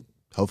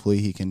 Hopefully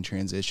he can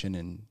transition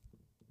and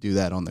do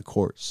that on the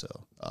court. So,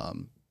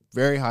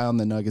 very high on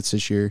the Nuggets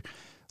this year.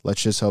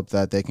 Let's just hope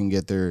that they can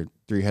get their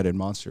 3-headed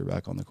monster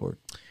back on the court.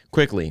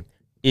 Quickly,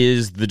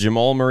 is the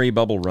Jamal Murray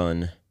bubble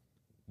run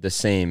the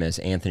same as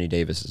Anthony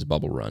Davis's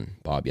bubble run?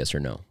 Bob, yes or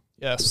no?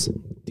 Yes.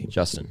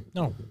 Justin?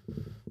 No.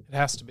 It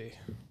has to be.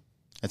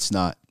 It's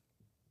not.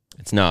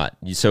 It's not.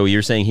 So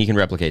you're saying he can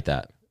replicate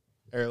that?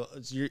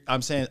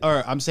 I'm saying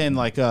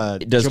like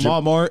Does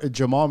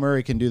Jamal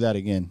Murray can do that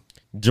again.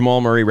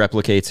 Jamal Murray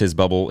replicates his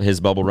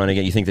bubble run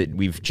again. You think that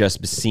we've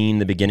just seen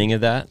the beginning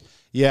of that?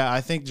 Yeah,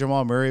 I think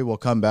Jamal Murray will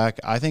come back.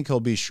 I think he'll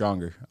be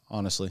stronger,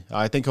 honestly.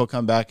 I think he'll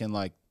come back and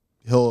like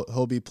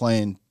he'll be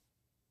playing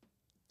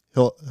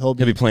he'll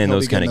be playing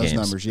those kind of games.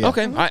 Numbers, yeah.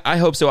 Okay, I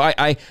hope so.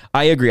 I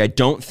agree. I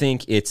don't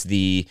think it's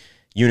the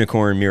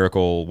unicorn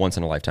miracle once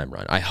in a lifetime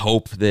run. I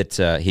hope that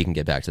he can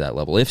get back to that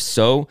level. If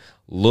so,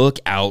 look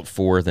out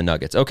for the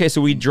Nuggets. Okay,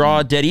 so we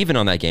draw dead even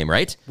on that game,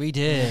 right? We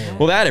did.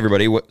 Well, that,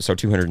 everybody, so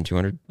 200 and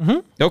 200?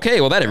 Mm-hmm.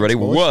 Okay, well, that, everybody,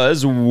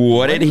 was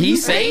What Did He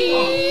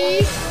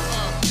Say?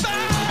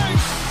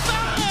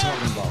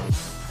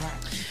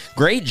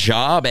 Great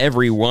job,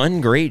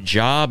 everyone. Great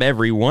job,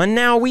 everyone.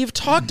 Now, we've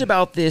talked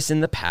about this in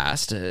the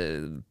past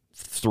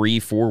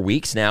 3-4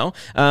 weeks now.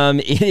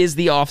 It is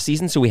the off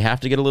season, so we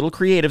have to get a little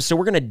creative. So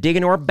we're going to dig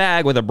into our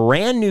bag with a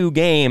brand new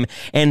game,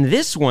 and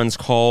this one's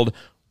called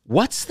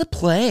What's the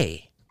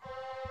Play?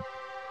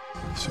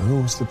 So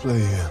what's the play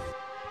here?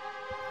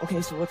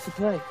 Okay, so what's the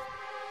play?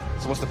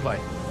 So what's the play?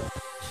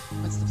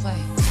 What's the play?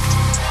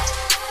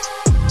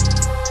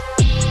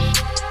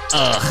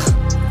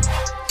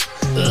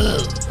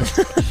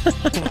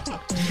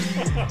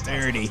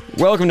 Dirty.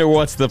 Welcome to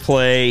What's the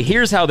Play.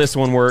 Here's how this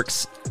one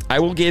works. I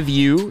will give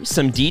you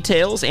some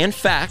details and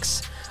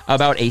facts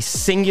about a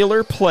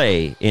singular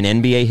play in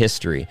NBA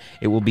history.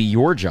 It will be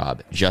your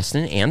job,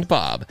 Justin and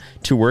Bob,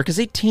 to work as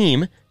a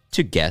team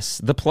to guess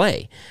the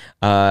play.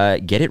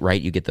 Get it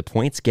right, you get the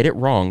points. Get it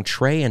wrong,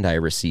 Trey and I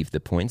receive the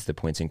points. The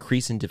points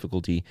increase in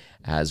difficulty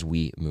as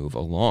we move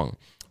along.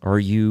 Are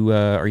you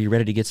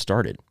ready to get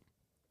started?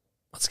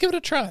 Let's give it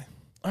a try.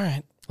 All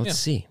right. Let's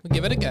see. We'll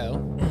give it a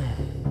go.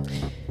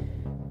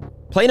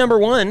 Play number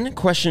 1,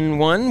 question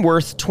 1,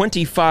 worth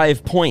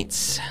 25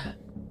 points.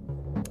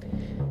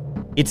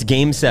 It's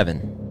Game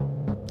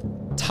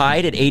 7.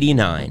 Tied at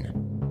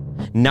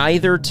 89.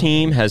 Neither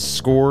team has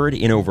scored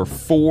in over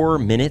 4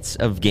 minutes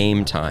of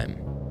game time.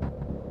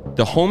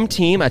 The home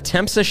team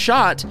attempts a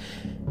shot,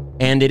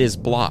 and it is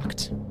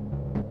blocked.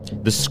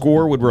 The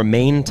score would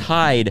remain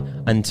tied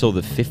until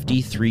the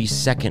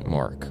 53-second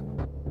mark.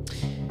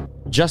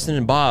 Justin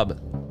and Bob,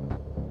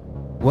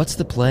 what's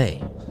the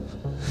play?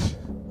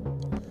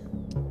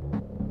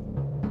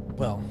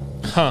 Well,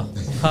 Huh.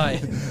 hi.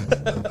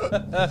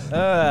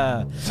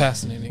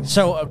 Fascinating.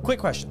 So, a quick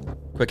question.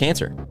 Quick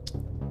answer.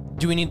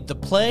 Do we need the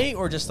play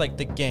or just like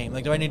the game?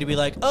 Like, do I need to be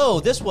like, oh,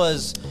 this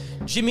was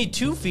Jimmy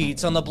 2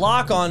 Feet on the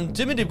block on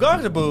Timothy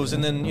Gardaboo's,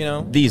 and then, you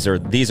know. These are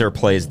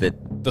plays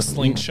that The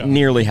slingshot.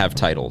 nearly have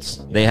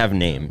titles. They have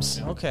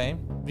names. Okay.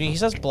 I mean, he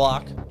says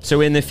block.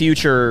 So in the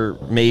future,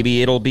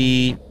 maybe it'll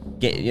be,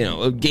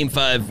 Game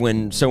 5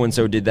 when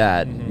so-and-so did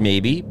that,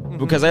 maybe.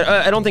 Because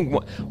I don't think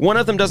one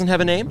of them doesn't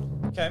have a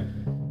name, Okay.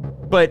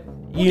 but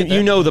get there.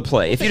 you know the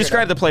play. If you figure it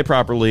describe out. the play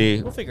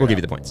properly, We'll figure we'll it give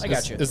you out. the points. I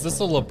got you. Is this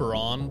a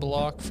LeBron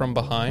block from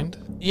behind?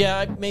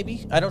 Yeah,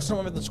 maybe. I don't still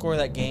remember the score of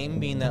that game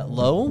being that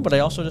low, but I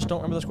also just don't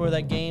remember the score of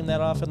that game that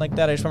often like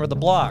that. I just remember the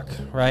block,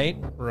 right?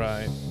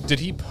 Right. Did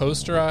he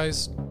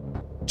posterize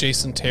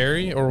Jason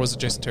Terry, or was it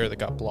Jason Terry that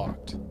got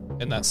blocked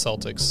in that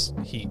Celtics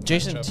Heat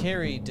Jason matchup?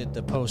 Terry did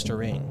the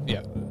postering.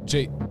 Yeah.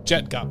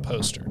 Jet got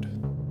postered.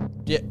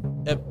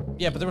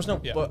 Yeah, but there was no.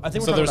 Yeah. Well, I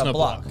think we're So talking there's about no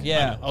block. block.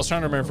 Yeah. I was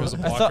trying to remember if it was a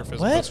I block thought, or if it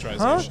was what?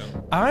 posterization.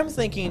 Huh? I'm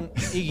thinking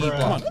Iggy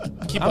Block.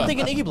 Keep I'm up.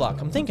 thinking Iggy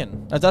Block. I'm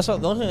thinking. That's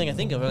what, the only thing I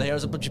think of. There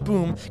was a bunch of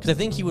boom, because I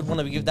think he would want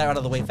to give that out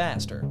of the way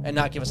faster and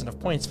not give us enough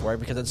points for it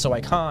because it's so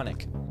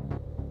iconic.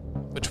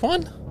 Which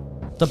one?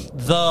 The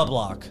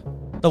block.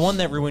 The one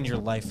that ruined your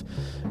life.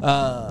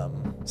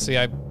 See,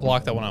 I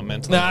blocked that one out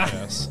mentally, I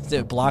guess.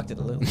 It blocked it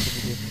a little.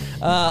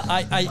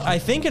 I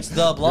think it's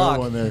the block,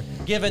 one there.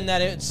 given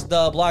that it's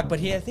the block, but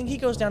I think he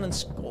goes down and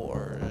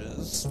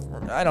scores.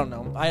 I don't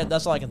know.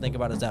 That's all I can think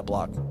about is that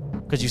block.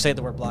 Because you say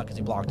the word block because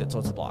he blocked it, so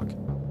it's the block.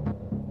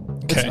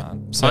 Okay. not.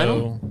 So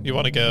Final? you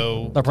want to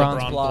go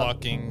LeBron's LeBron block.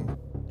 blocking?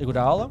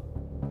 Iguodala?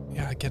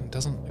 Yeah, again, it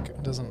doesn't.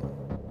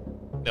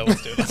 No,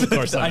 let's do it. Of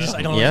course, I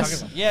don't know what I'm Yes?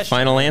 talking about. Yeah, sure.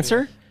 Final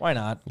answer? Why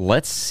not?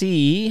 Let's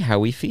see how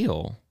we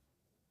feel.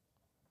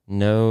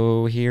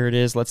 No, here it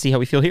is. Let's see how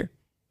we feel here.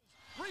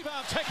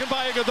 Rebound taken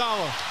by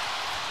Iguodala.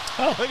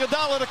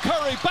 Iguodala to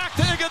Curry, back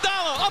to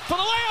Iguodala, up for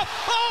the layup.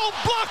 Oh,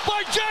 blocked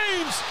by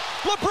James.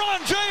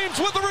 LeBron James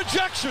with the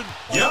rejection.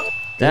 Yep.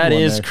 That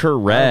one is there.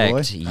 correct.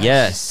 Oh,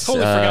 Yes.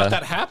 Totally forgot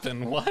that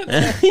happened. What?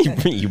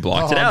 You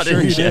blocked it I'm out,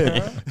 sure didn't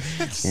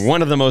you you?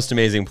 One of the most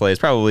amazing plays,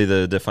 probably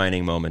the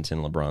defining moment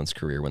in LeBron's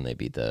career when they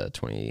beat the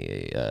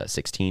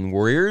 2016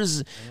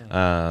 Warriors.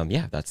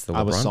 That's the LeBron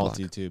I was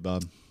salty block. too,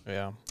 Bob.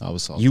 Yeah. I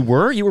was salty. You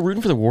were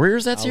rooting for the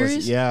Warriors that I was-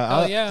 series? Oh,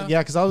 yeah.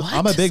 because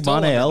I'm a big Still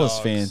Monte Ellis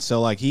underdogs. fan. So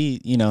like he,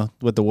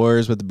 with the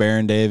Warriors, with the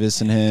Baron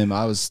Davis and him,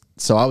 I was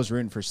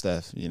rooting for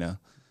Steph. Yeah,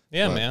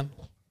 But- man.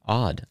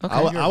 Odd. Okay.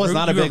 I was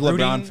not a you were big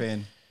LeBron rooting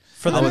fan.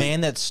 For the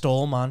man that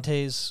stole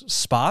Monte's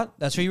spot?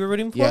 That's who you were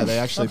rooting for? Yeah, they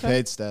actually Okay.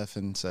 paid Steph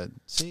and said,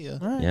 "See ya."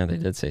 Yeah, they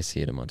did say see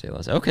you to Monte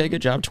Ellis. Okay,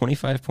 good job.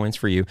 25 points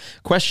for you.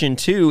 Question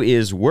 2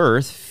 is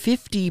worth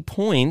 50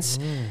 points.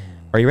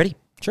 Are you ready?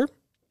 Sure.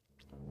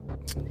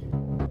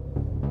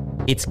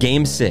 It's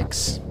game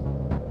 6.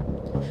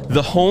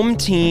 The home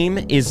team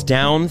is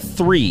down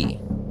 3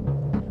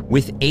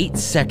 with 8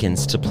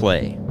 seconds to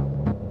play.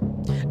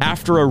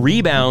 After a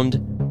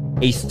rebound,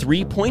 a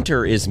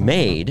 3-pointer is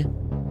made,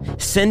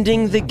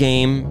 sending the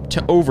game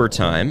to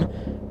overtime,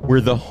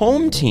 where the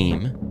home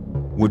team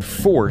would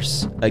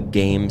force a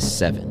game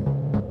 7.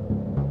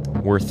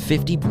 Worth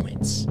 50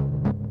 points.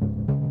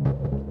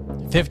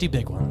 50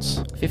 big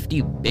ones.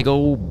 50 big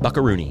old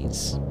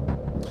buckaroonies.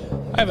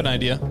 I have an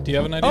idea. Do you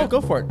have an idea? Oh,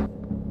 go for it.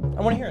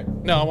 I want to hear it.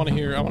 No, I want to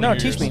hear. No,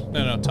 teach me.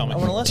 No, tell me. I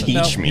want to listen.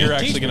 Teach me. You're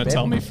Teach actually going to babe.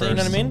 tell me first. You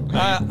know what I mean?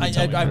 No, you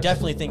tell me I first.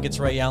 definitely think it's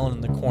Ray Allen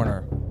in the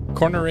corner.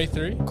 Corner Ray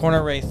 3?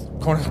 Corner Ray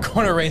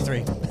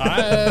 3.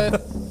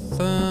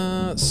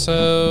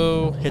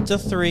 So Hits a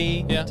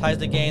 3, Yeah. ties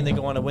the game. They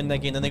go on to win that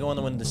game. Then they go on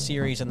to win the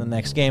series in the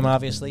next game,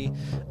 obviously.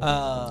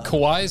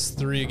 Kawhi's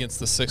 3 against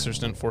the Sixers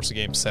didn't force a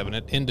game 7.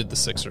 It ended the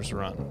Sixers'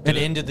 run. It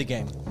ended the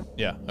game.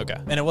 Yeah. Okay.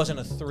 And it wasn't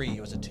a 3,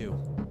 it was a 2.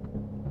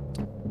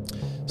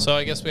 So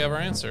I guess we have our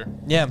answer.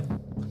 Yeah.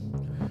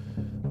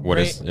 What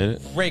Ray, is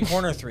it? Ray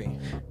corner 3.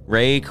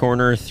 Ray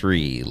corner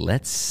 3.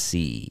 Let's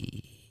see.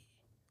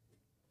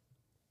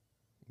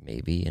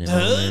 Maybe in a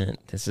moment.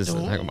 This is.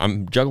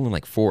 I'm juggling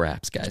like 4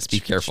 apps, guys. Be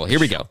careful. Here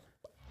we go.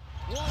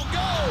 Won't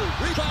go.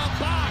 Rebound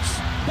Bosh.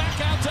 Back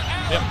out to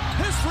Allen.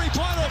 His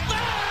three-pointer.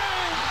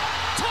 Bang!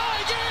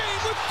 Tie game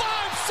with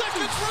 5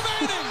 seconds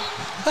remaining.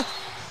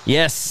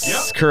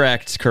 Yes,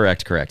 correct.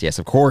 Yes,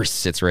 of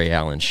course, it's Ray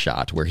Allen's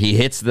shot where he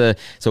hits the.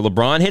 So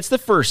LeBron hits the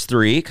first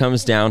 3,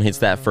 comes down, hits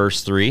that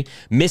first 3,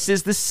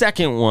 misses the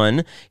second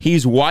one.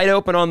 He's wide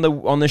open on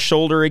the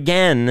shoulder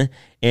again,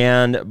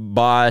 and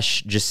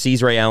Bosh just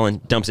sees Ray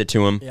Allen, dumps it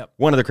to him. Yep.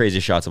 One of the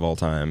craziest shots of all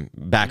time.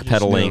 knew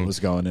Backpedaling, it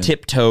was going in.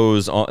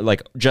 tiptoes, on,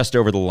 like just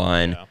over the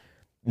line. Yeah.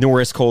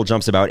 Norris Cole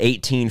jumps about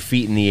 18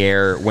 feet in the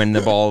air when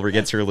the ball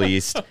gets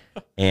released.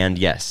 And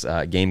yes,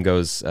 game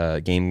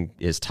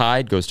is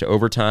tied, goes to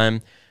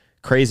overtime.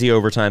 Crazy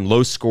overtime,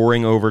 low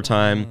scoring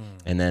overtime.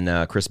 And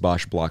then Chris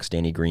Bosh blocks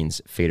Danny Green's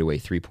fadeaway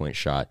 3-point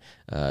shot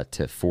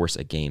to force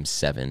a game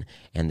 7.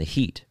 And the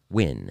Heat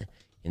win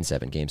in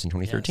 7 games in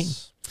 2013.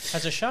 Yes.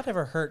 Has a shot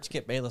ever hurt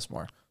Skip Bayless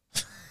more?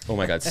 Oh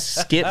my God,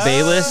 Skip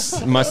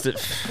Bayless must have.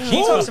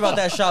 He talks about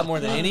that shot more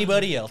than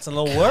anybody else in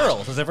the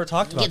world has ever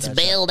talked about that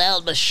shot.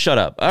 out, but shut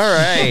up. All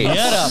right.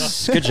 Shut up.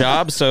 Good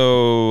job.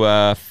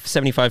 So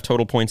 75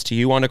 total points to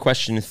you. On to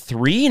question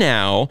 3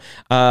 now.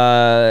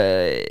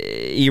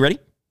 You ready?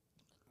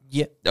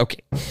 Yeah. Okay.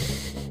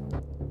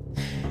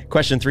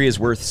 Question 3 is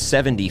worth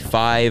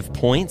 75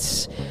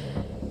 points.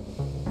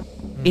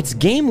 It's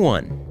game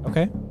 1.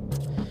 Okay.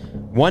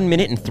 1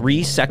 minute and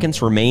 3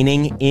 seconds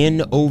remaining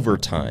in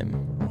overtime.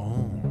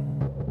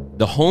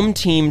 The home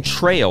team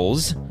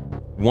trails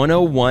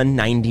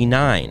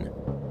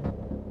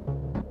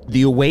 101-99.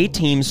 The away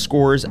team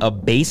scores a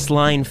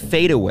baseline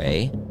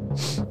fadeaway,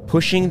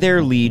 pushing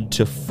their lead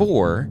to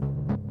 4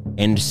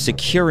 and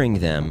securing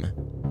them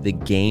the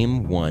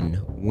Game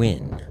 1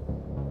 win.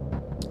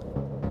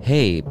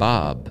 Hey,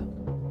 Bob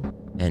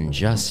and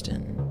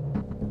Justin.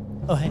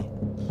 Oh, hey.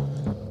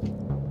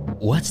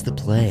 What's the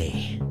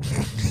play?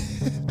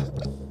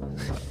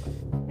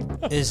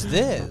 Is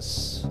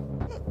this...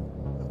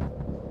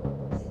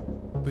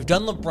 We've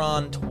done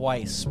LeBron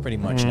twice, pretty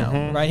much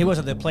now, right? He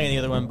wasn't playing the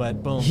other one,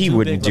 but boom. He 2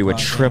 wouldn't big do a LeBron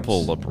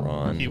triple games.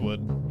 LeBron. He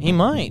would. He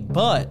might,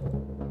 but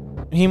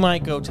he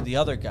might go to the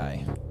other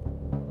guy.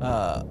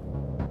 I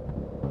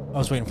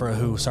was waiting for a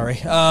who, sorry.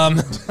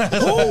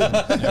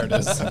 There it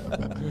is.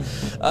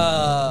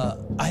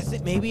 I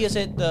think maybe is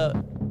it the...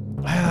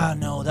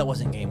 no, that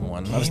wasn't game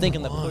 1. I was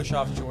thinking the push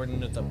off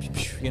Jordan at the,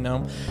 you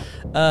know.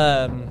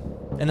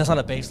 And that's not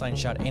a baseline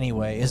shot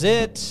anyway. Is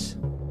it...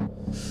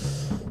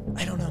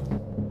 I don't know.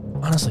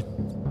 Honestly.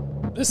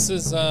 This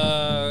is,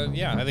 I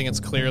think it's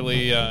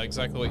clearly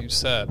exactly what you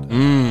said.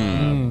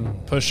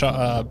 Push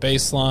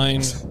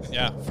baseline,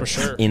 yeah, for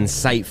sure.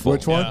 Insightful.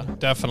 Which one? Yeah,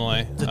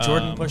 definitely. The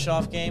Jordan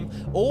push-off game?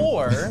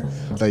 Or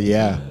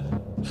Yeah.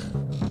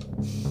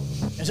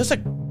 is this a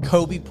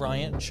Kobe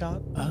Bryant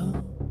shot?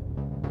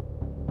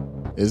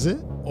 Is it?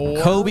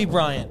 Or Kobe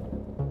Bryant.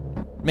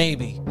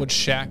 Maybe. would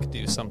Shaq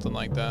do something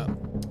like that?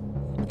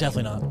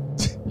 Definitely not.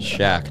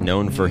 Shaq,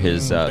 known for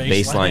his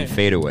baseline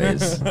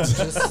fadeaways.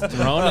 Just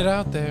throwing it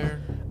out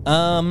there.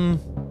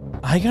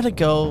 I gotta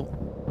go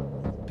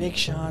big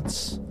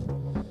shots.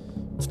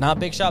 It's not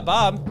Big Shot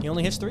Bob. He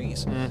only hits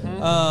threes.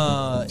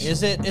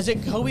 Is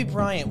it Kobe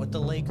Bryant with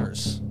the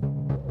Lakers?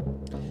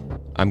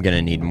 I'm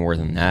gonna need more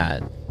than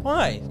that.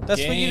 Why?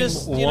 That's what you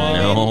just. You know what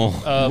I No.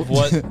 mean? Of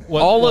what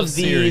All what of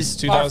series?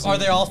 these 2000? Are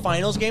they all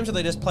finals games or are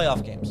they just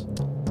playoff games?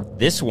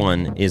 This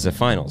one is a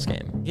finals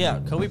game, Yeah,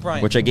 Kobe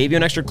Bryant. which I gave you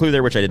an extra clue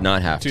there, which I did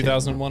not have to.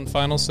 2001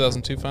 finals,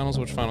 2002 finals.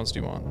 Which finals do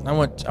you want? I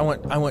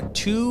want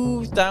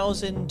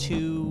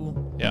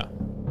 2002. Yeah.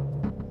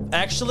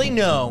 Actually,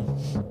 no.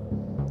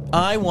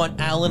 I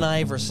want Allen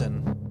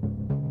Iverson.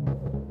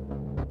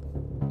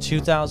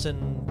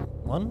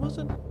 2001 was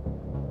it?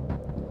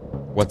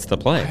 What's the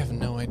I play? have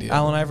no idea.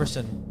 Allen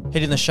Iverson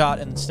hitting the shot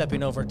and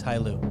stepping over Ty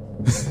Lue.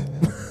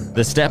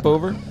 The step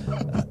over?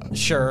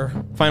 Sure.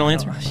 Final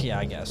answer? Yeah,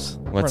 I guess.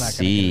 We're Let's not gonna get it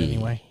see.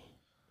 anyway.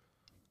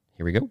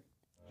 Here we go.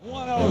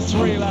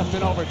 103 left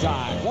in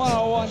overtime.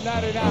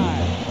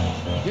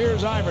 101.99.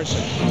 Here's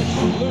Iverson.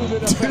 Lou the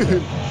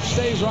defender.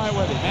 Stays right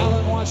with him.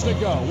 Allen wants to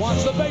go.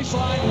 Wants the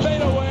baseline.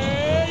 Fade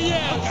away.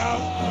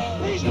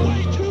 Yes. He's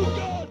way too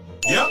good.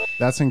 Yep.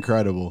 That's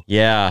incredible.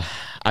 Yeah,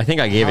 I think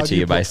I gave it How'd to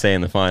you you by play-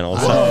 saying the finals.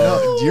 Oh,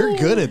 no, you're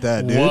good at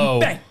that, dude.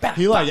 Whoa.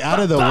 He like out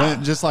of the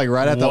wind, just like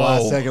right at the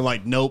last Whoa. second,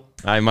 like nope.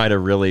 I might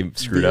have really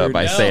screwed up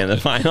by No. saying the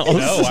finals.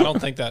 No, I don't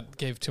think that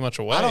gave too much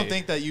away. I don't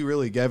think that you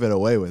really gave it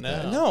away with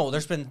that. No,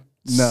 there's been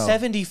No.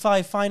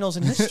 75 finals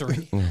in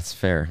history. That's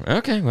fair.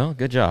 Okay, well,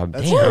 good job.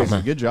 That's Damn.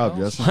 crazy. Good job,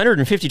 Justin.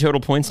 150 total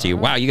points to you.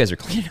 Wow, you guys are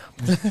cleaning up.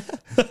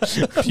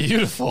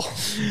 Beautiful.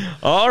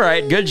 All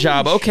right, good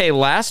job. Okay,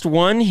 last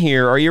one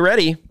here. Are you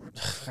ready?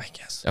 I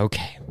guess.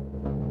 Okay.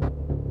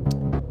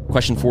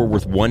 Question 4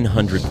 worth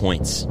 100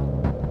 points.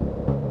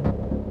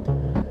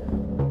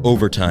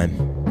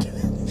 Overtime.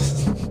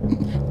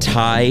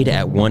 Tied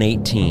at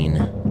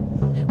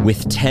 118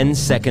 with 10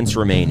 seconds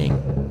remaining.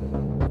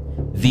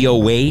 The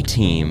away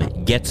team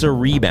gets a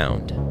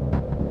rebound,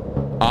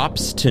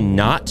 opts to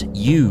not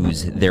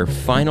use their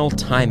final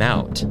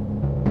timeout,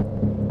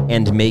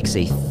 and makes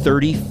a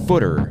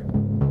 30-footer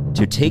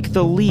to take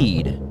the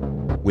lead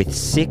with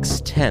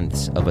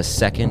 0.6 of a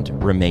second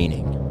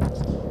remaining.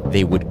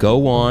 They would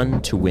go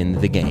on to win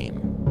the game.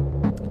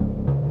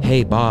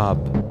 Hey,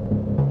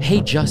 Bob.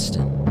 Hey,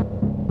 Justin.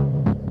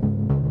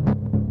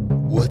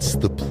 What's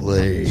the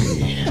play?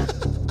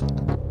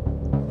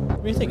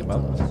 What do you think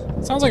about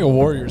this? Sounds like a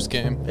Warriors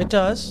game. It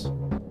does.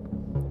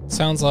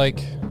 Sounds like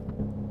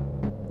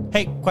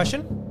Hey,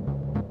 question.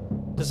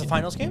 This is a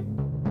finals game?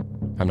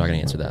 I'm not going to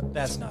answer that.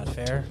 That's not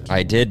fair.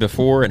 I did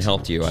before and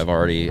helped you. I'm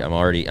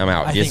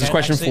out. This is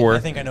question 4. I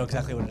think I know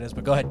exactly what it is,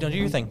 but go ahead. Do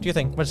your thing. Do your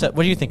thing. What's that?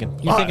 What are you thinking?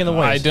 You're thinking the I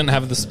Warriors. didn't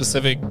have the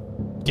specific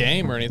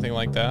game or anything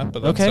like that,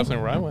 but that's Okay.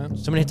 definitely where I went.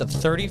 Somebody hits a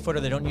 30-footer.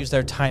 They don't use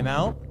their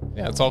timeout.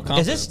 Yeah, it's all Is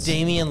confidence. this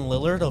Damian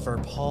Lillard over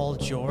Paul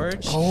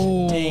George?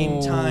 Oh.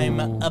 Dame time.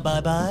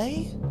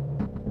 Bye-bye.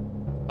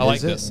 I like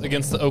Is it? this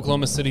against the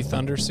Oklahoma City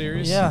Thunder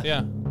series. Yeah.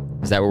 Yeah.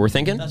 Is that what we're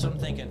thinking? That's what I'm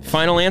thinking.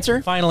 Final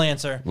answer? Final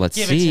answer. Let's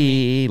Give it to me.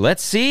 see.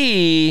 Let's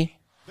see.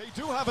 They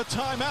do have a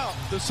timeout.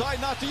 Decide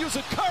not to use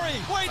it. Curry.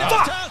 Way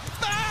downtown.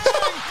 Bang!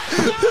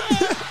 Bang!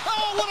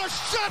 Oh, what a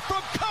shot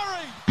from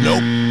Curry.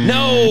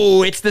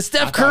 No, it's the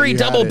Steph Curry you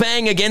had double it.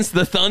 bang against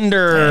the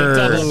Thunder.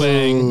 Double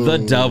bang. The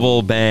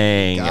double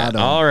bang. Got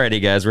 'em.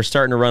 Alrighty, guys, we're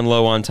starting to run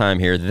low on time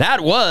here.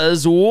 That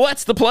was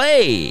What's the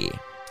Play?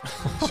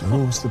 So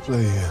what's the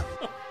play here?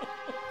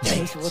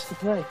 Okay, so what's the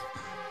play?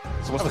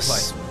 What's the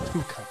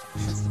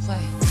play?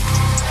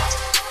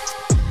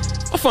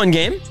 A fun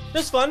game.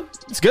 It's fun.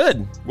 It's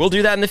good. We'll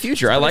do that in the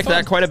future. I like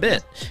that quite a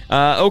bit.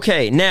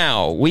 Okay,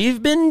 now,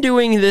 we've been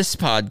doing this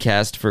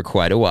podcast for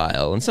quite a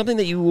while, and something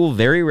that you will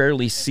very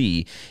rarely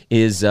see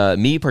is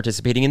me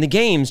participating in the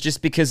games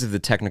just because of the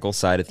technical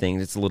side of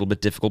things. It's a little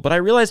bit difficult, but I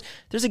realize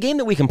there's a game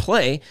that we can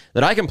play,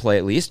 that I can play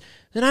at least,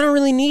 that I don't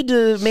really need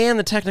to man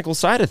the technical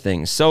side of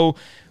things. So,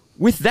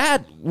 with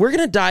that, we're going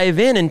to dive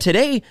in, and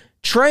today,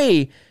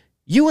 Trey,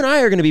 you and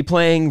I are going to be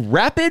playing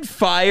Rapid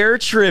Fire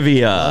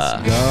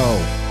Trivia.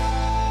 Go.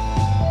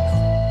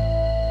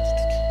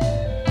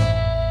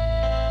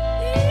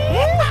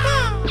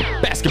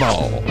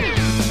 Basketball.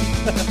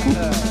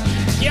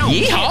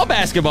 Yeehaw,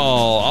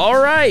 basketball.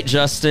 All right,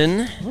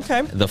 Justin.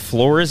 Okay. The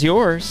floor is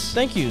yours.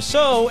 Thank you.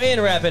 So, in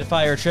Rapid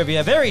Fire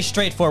Trivia, very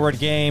straightforward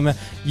game.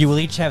 You will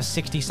each have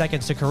 60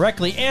 seconds to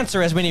correctly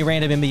answer as many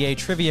random NBA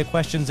trivia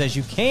questions as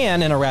you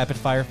can in a rapid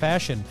fire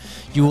fashion.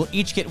 You will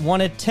each get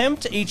one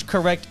attempt. Each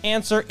correct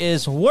answer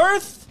is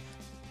worth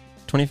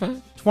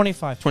 25?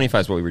 25.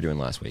 25 is what we were doing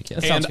last week,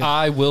 yes. sounds And good.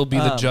 I will be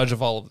the judge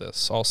of all of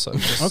this also.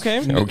 Just, Okay.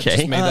 Okay.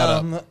 Just made that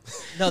up.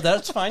 No,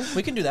 that's fine.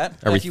 We can do that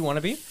Are we if you want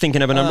to be.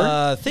 Thinking of a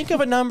number? Think of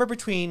a number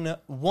between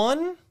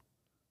 1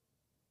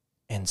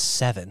 and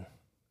 7.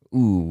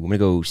 Ooh, I'm going to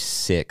go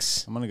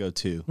 6. I'm going to go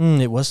 2.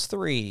 It was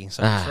 3.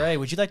 So, Trey,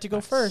 would you like to go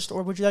first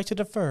or would you like to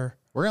defer?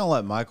 We're going to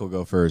let Michael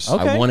go first.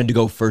 Okay. I wanted to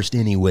go first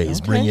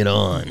anyways. Bring it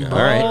on. All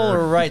right. All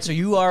right. So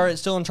you are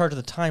still in charge of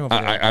the time over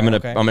there. I'm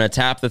gonna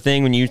tap the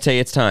thing when you say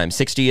it's time.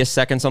 60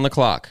 seconds on the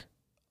clock.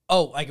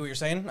 Oh, I get what you're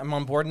saying. I'm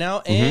on board now,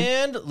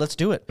 and let's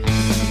do it.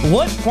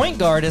 What point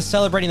guard is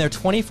celebrating their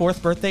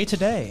 24th birthday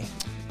today?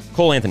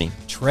 Cole Anthony.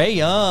 Trae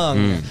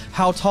Young.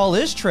 How tall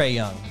is Trae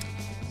Young?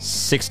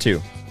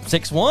 6'2".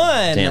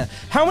 6'1". Damn.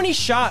 How many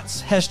shots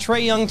has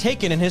Trae Young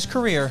taken in his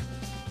career?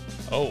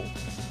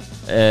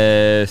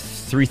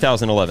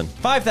 3,011.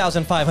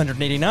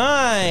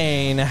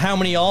 5,589. How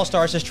many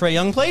All-Stars has Trae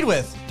Young played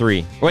with?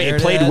 3. Wait, There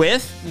it it played is.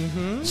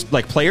 with?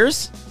 Like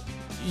players?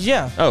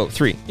 Yeah. Oh,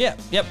 3. Yep.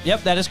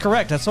 That is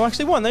correct. That's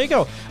actually 1. There you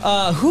go.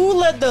 Who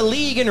led the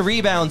league in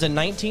rebounds in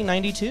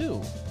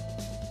 1992?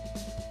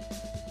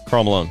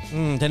 Karl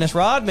Malone. Dennis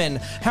Rodman.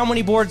 How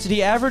many boards did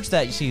he average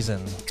that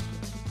season?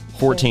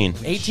 14.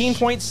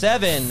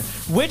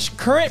 18.7. Which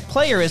current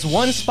player is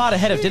 1 spot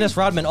ahead of Dennis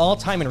Rodman all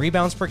time in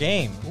rebounds per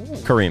game?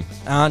 Kareem.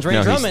 Andre No,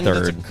 he's Drummond. That's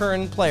a third.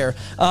 current player.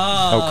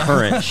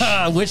 Current.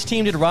 Which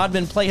team did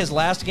Rodman play his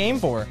last game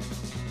for?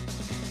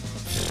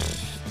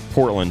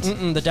 Portland.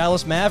 The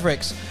Dallas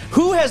Mavericks.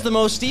 Who has the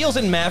most steals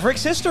in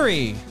Mavericks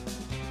history?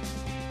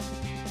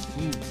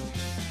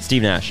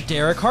 Steve Nash.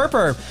 Derek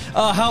Harper.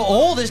 How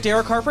old is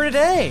Derek Harper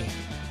today?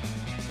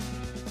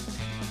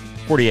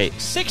 48.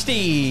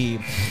 60.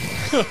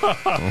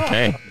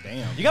 Okay.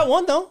 You got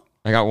 1 though.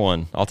 I got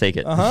 1. I'll take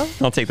it.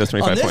 I'll take those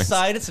 25 On this points.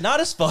 side, it's not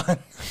as fun.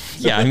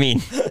 Yeah, I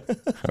mean.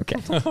 Okay.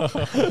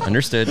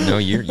 Understood. No,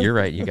 you're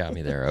right. You got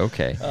me there.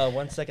 Okay.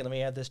 1 second. Let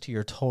me add this to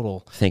your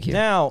total. Thank you.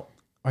 Now,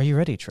 are you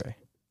ready, Trey?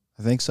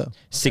 I think so.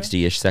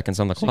 60-ish seconds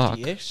on the clock.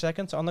 60-ish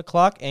seconds on the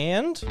clock,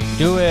 and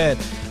do it.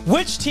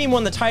 Which team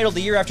won the title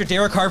the year after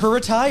Derek Harper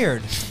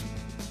retired?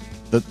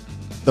 The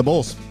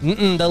Bulls.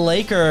 The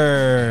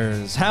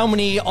Lakers. How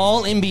many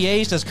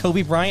All-NBAs does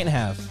Kobe Bryant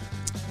have?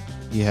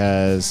 He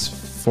has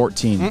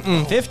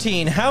 14.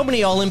 15. How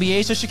many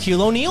All-NBAs does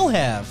Shaquille O'Neal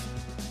have?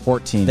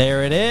 14.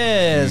 There it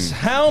is.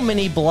 How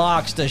many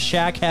blocks does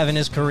Shaq have in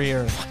his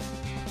career?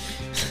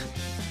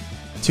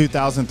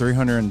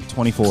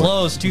 2,324.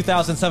 Close,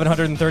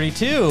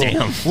 2,732.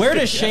 Damn. Where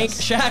does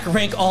Shaq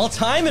rank all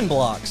time in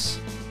blocks?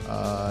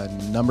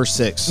 Number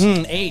 6.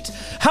 8.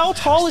 How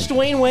tall is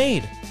Dwayne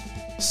Wade?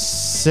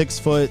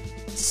 6'5".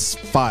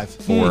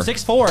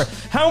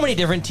 6'4". How many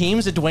different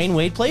teams did Dwayne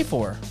Wade play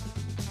for?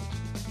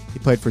 He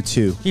played for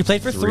 2. He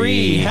played for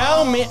 3.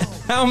 How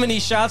many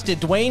shots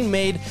did Dwayne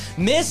Wade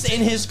miss in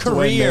his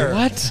career?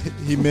 What?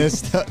 He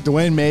missed.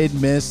 Dwayne Wade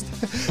missed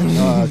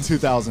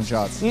 2,000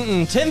 shots.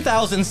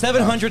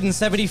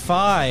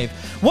 10,775.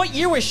 What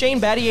year was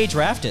Shane Battier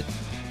drafted?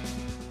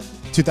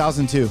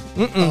 2002.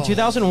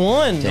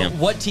 2001. Damn.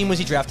 What team was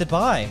he drafted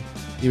by?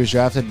 He was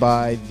drafted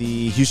by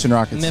the Houston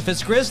Rockets.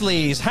 Memphis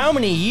Grizzlies. How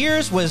many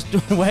years was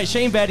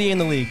Shane Battier in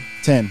the league?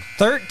 10.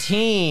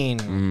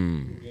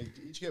 13.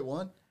 Each get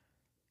 1?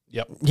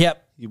 Yep. How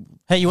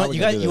Hey, we you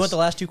gonna do want this? the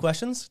last 2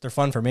 questions? They're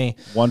fun for me.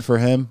 1 for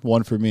him,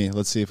 1 for me.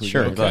 Let's see if we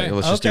Sure. get it.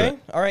 Let's just do it.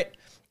 All right.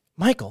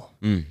 Michael,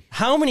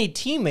 how many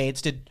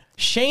teammates did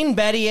Shane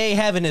Battier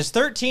have in his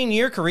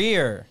 13-year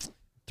career?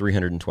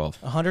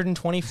 312.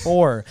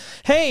 124.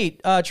 Hey,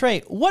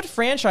 Trey, what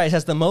franchise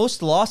has the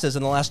most losses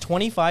in the last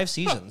 25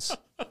 seasons?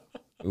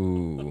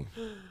 Ooh.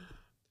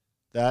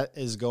 That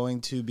is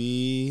going to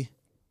be.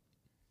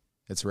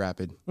 It's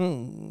Rapid.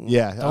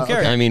 Yeah. Don't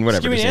care. I mean,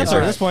 whatever. Just give me Just an answer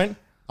answer. at this point.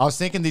 I was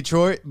thinking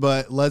Detroit,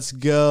 but let's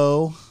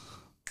go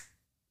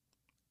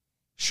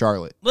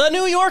Charlotte. The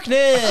New York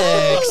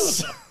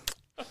Knicks.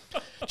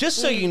 Just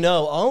so you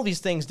know, all of these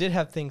things did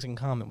have things in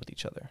common with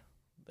each other.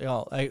 They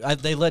all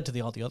they led to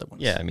all the other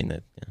ones. Yeah, I mean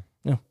that.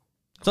 Yeah.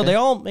 So they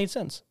all made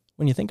sense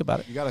when you think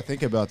about it. You got to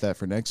think about that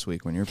for next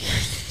week when you're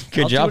playing.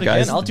 Good I'll job, do it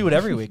guys. again. I'll do it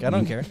every week. I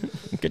don't care.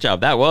 Good job.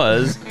 That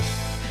was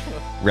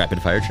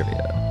rapid fire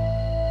trivia.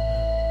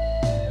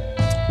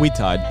 We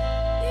tied.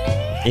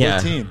 Yeah.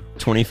 14.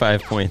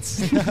 25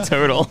 points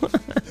total.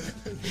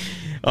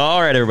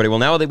 All right, everybody. Well,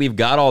 now that we've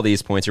got all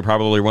these points, you're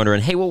probably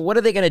wondering, hey, well, what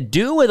are they going to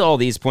do with all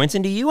these points?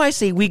 And to you, I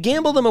say we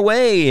gamble them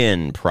away,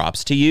 and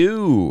props to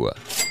you.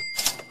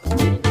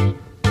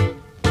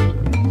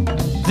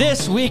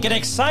 This week, an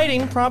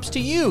exciting props to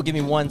you. Give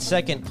me 1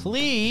 second,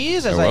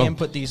 please, as I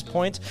input these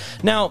points.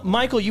 Now,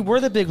 Michael, you were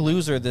the big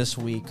loser this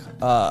week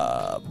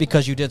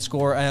because you did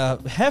score a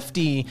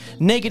hefty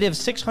negative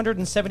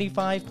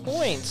 675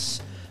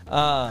 points.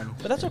 But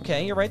that's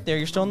okay. You're right there.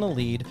 You're still in the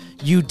lead.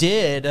 You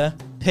did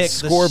pick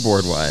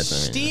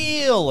Scoreboard-wise, I mean.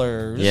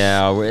 Steelers.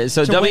 Yeah.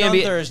 So to win on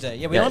WNBA Thursday.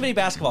 Yeah, we don't have any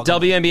basketball.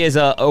 WNBA is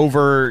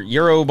over.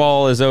 Euro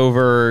ball is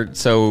over.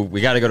 So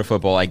we got to go to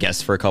football, I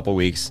guess, for a couple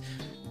weeks.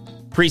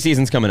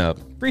 Preseason's coming up.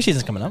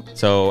 Preseason's coming up.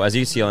 So as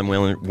you see, I'm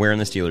wearing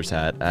the Steelers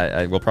hat.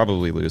 I will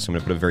probably lose. So I'm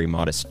going to put a very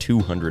modest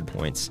 200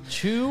 points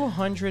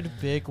 200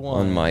 big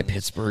ones. on my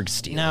Pittsburgh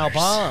Steelers. Now,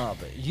 Bob,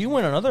 you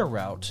went another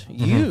route.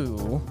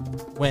 You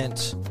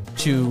went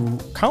to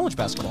college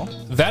basketball.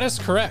 That is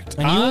correct.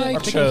 And you I are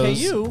picking chose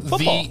KU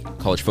football.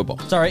 College football.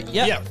 Sorry,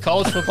 yeah.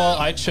 College football.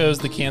 I chose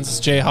the Kansas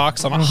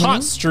Jayhawks on a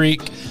hot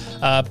streak.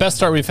 Best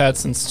start we've had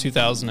since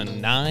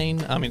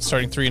 2009. I mean,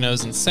 starting 3-0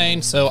 is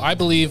insane. So I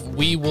believe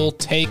we will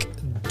take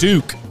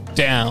Duke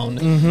down,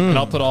 and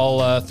I'll put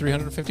all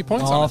 350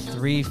 points All on it.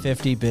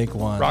 350 big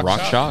ones.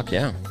 Rock Shock,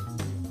 yeah.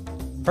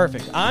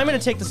 Perfect. I'm going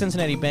to take the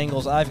Cincinnati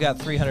Bengals. I've got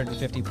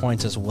 350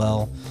 points as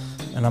well,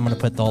 and I'm going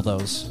to put all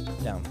those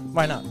down.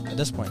 Why not at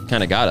this point?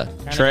 Kind of gotta.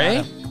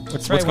 Trey?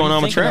 What's going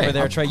on with Trey? Over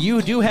there, Trey?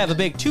 You do have a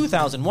big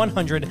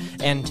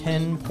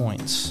 2,110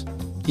 points.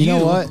 You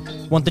know what?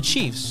 Want the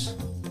Chiefs.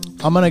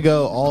 I'm going to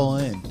go all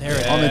in There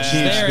it on the is.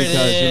 Chiefs There it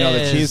because,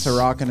 the is. Chiefs are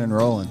rocking and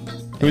rolling.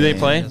 Who they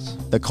play?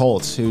 The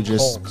Colts, who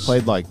just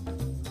played like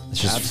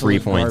It's just free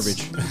absolute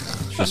points. garbage.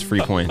 It's just free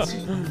points.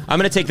 I'm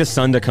gonna take the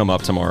Sun to come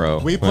up tomorrow.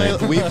 We play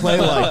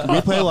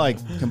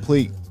like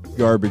complete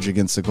garbage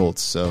against the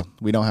Colts, so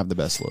we don't have the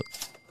best look.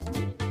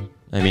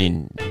 I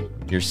mean,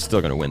 you're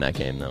still gonna win that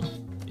game though.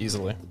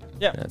 Easily.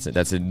 Yeah. That's it.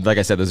 That's it. Like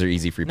I said, those are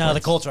easy free No, points.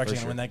 the Colts are actually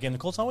for going to win that game. The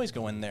Colts always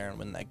go in there and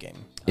win that game.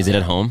 Is it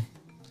at home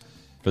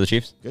for the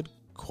Chiefs? Good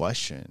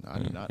question. I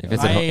do not If know.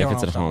 it's at, I if don't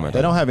it's at know. home, I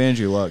They don't have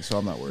Andrew Luck, so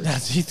I'm not worried.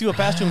 He threw a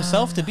pass to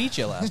himself to beat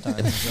you last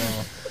time. So.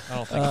 I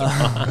don't think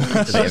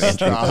They have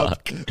Andrew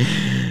Luck.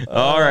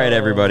 All right,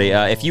 everybody.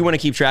 If you want to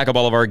keep track of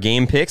all of our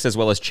game picks as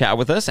well as chat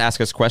with us, ask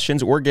us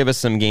questions, or give us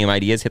some game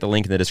ideas, hit the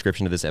link in the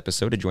description of this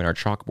episode to join our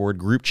Chalkboard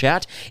group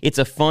chat. It's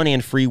a fun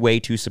and free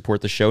way to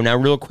support the show. Now,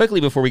 real quickly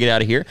before we get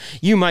out of here,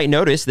 you might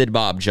notice that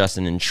Bob,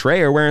 Justin, and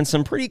Trey are wearing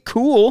some pretty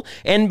cool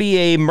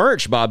NBA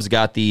merch. Bob's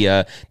got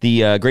the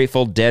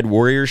Grateful Dead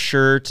Warriors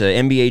shirt,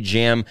 NBA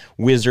Jam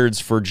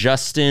Wizards for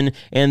Justin,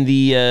 and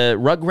the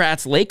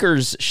Rugrats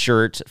Lakers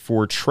shirt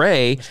for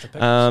Trey.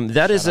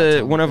 That is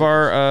one of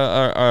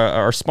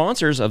our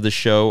sponsors of the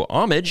show,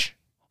 Homage.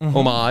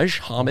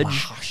 Homage.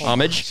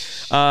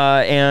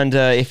 And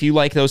if you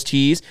like those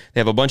tees, they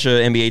have a bunch of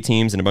NBA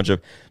teams and a bunch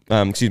of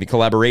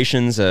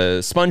collaborations,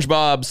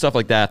 SpongeBob, stuff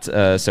like that.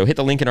 So hit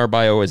the link in our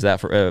bio as that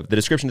for the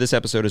description of this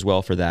episode as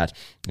well for that,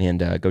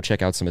 and go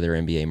check out some of their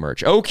NBA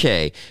merch.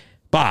 Okay,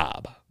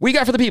 Bob, what you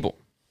got for the people?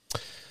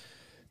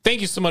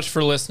 Thank you so much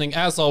for listening.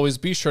 As always,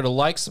 be sure to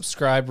like,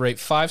 subscribe, rate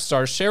 5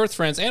 stars, share with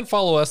friends, and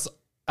follow us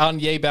on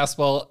Yay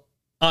Basketball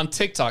on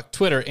TikTok,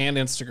 Twitter, and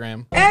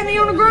Instagram. Add me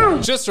on the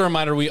ground. Just a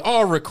reminder, we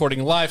are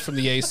recording live from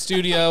the Yay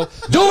studio.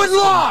 Do it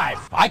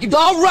live.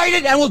 I'll write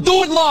it and we'll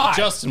do it live.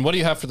 Justin, what do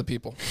you have for the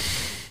people?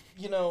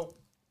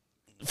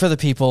 For the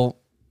people,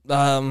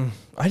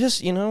 I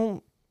just,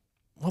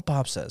 what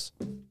Bob says.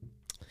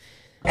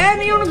 Add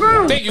me on the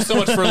ground. Thank you so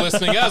much for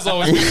listening. As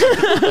always,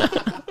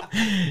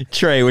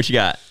 Trey, what you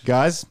got?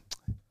 Guys,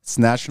 it's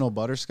National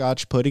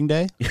Butterscotch Pudding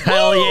Day.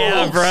 Hell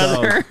yeah,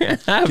 brother.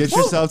 So, get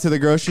yourself to the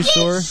grocery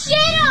store. Shit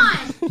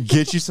on.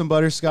 Get you some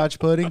butterscotch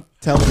pudding.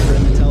 Tell a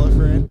friend to tell a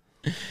friend.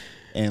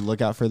 And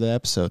look out for the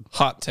episode.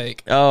 hot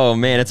take. Oh,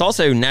 man. It's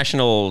also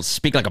National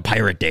Speak Like a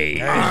Pirate Day.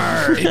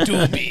 It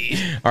do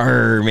be.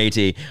 Arr,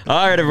 matey.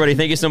 All right, everybody.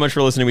 Thank you so much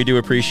for listening. We do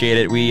appreciate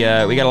it. We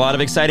got a lot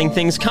of exciting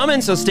things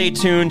coming, so stay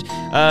tuned.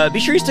 Be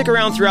sure you stick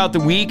around throughout the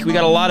week. We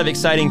got a lot of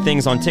exciting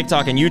things on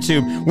TikTok and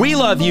YouTube. We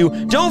love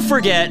you. Don't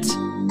forget,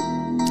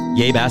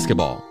 Yay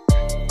Basketball.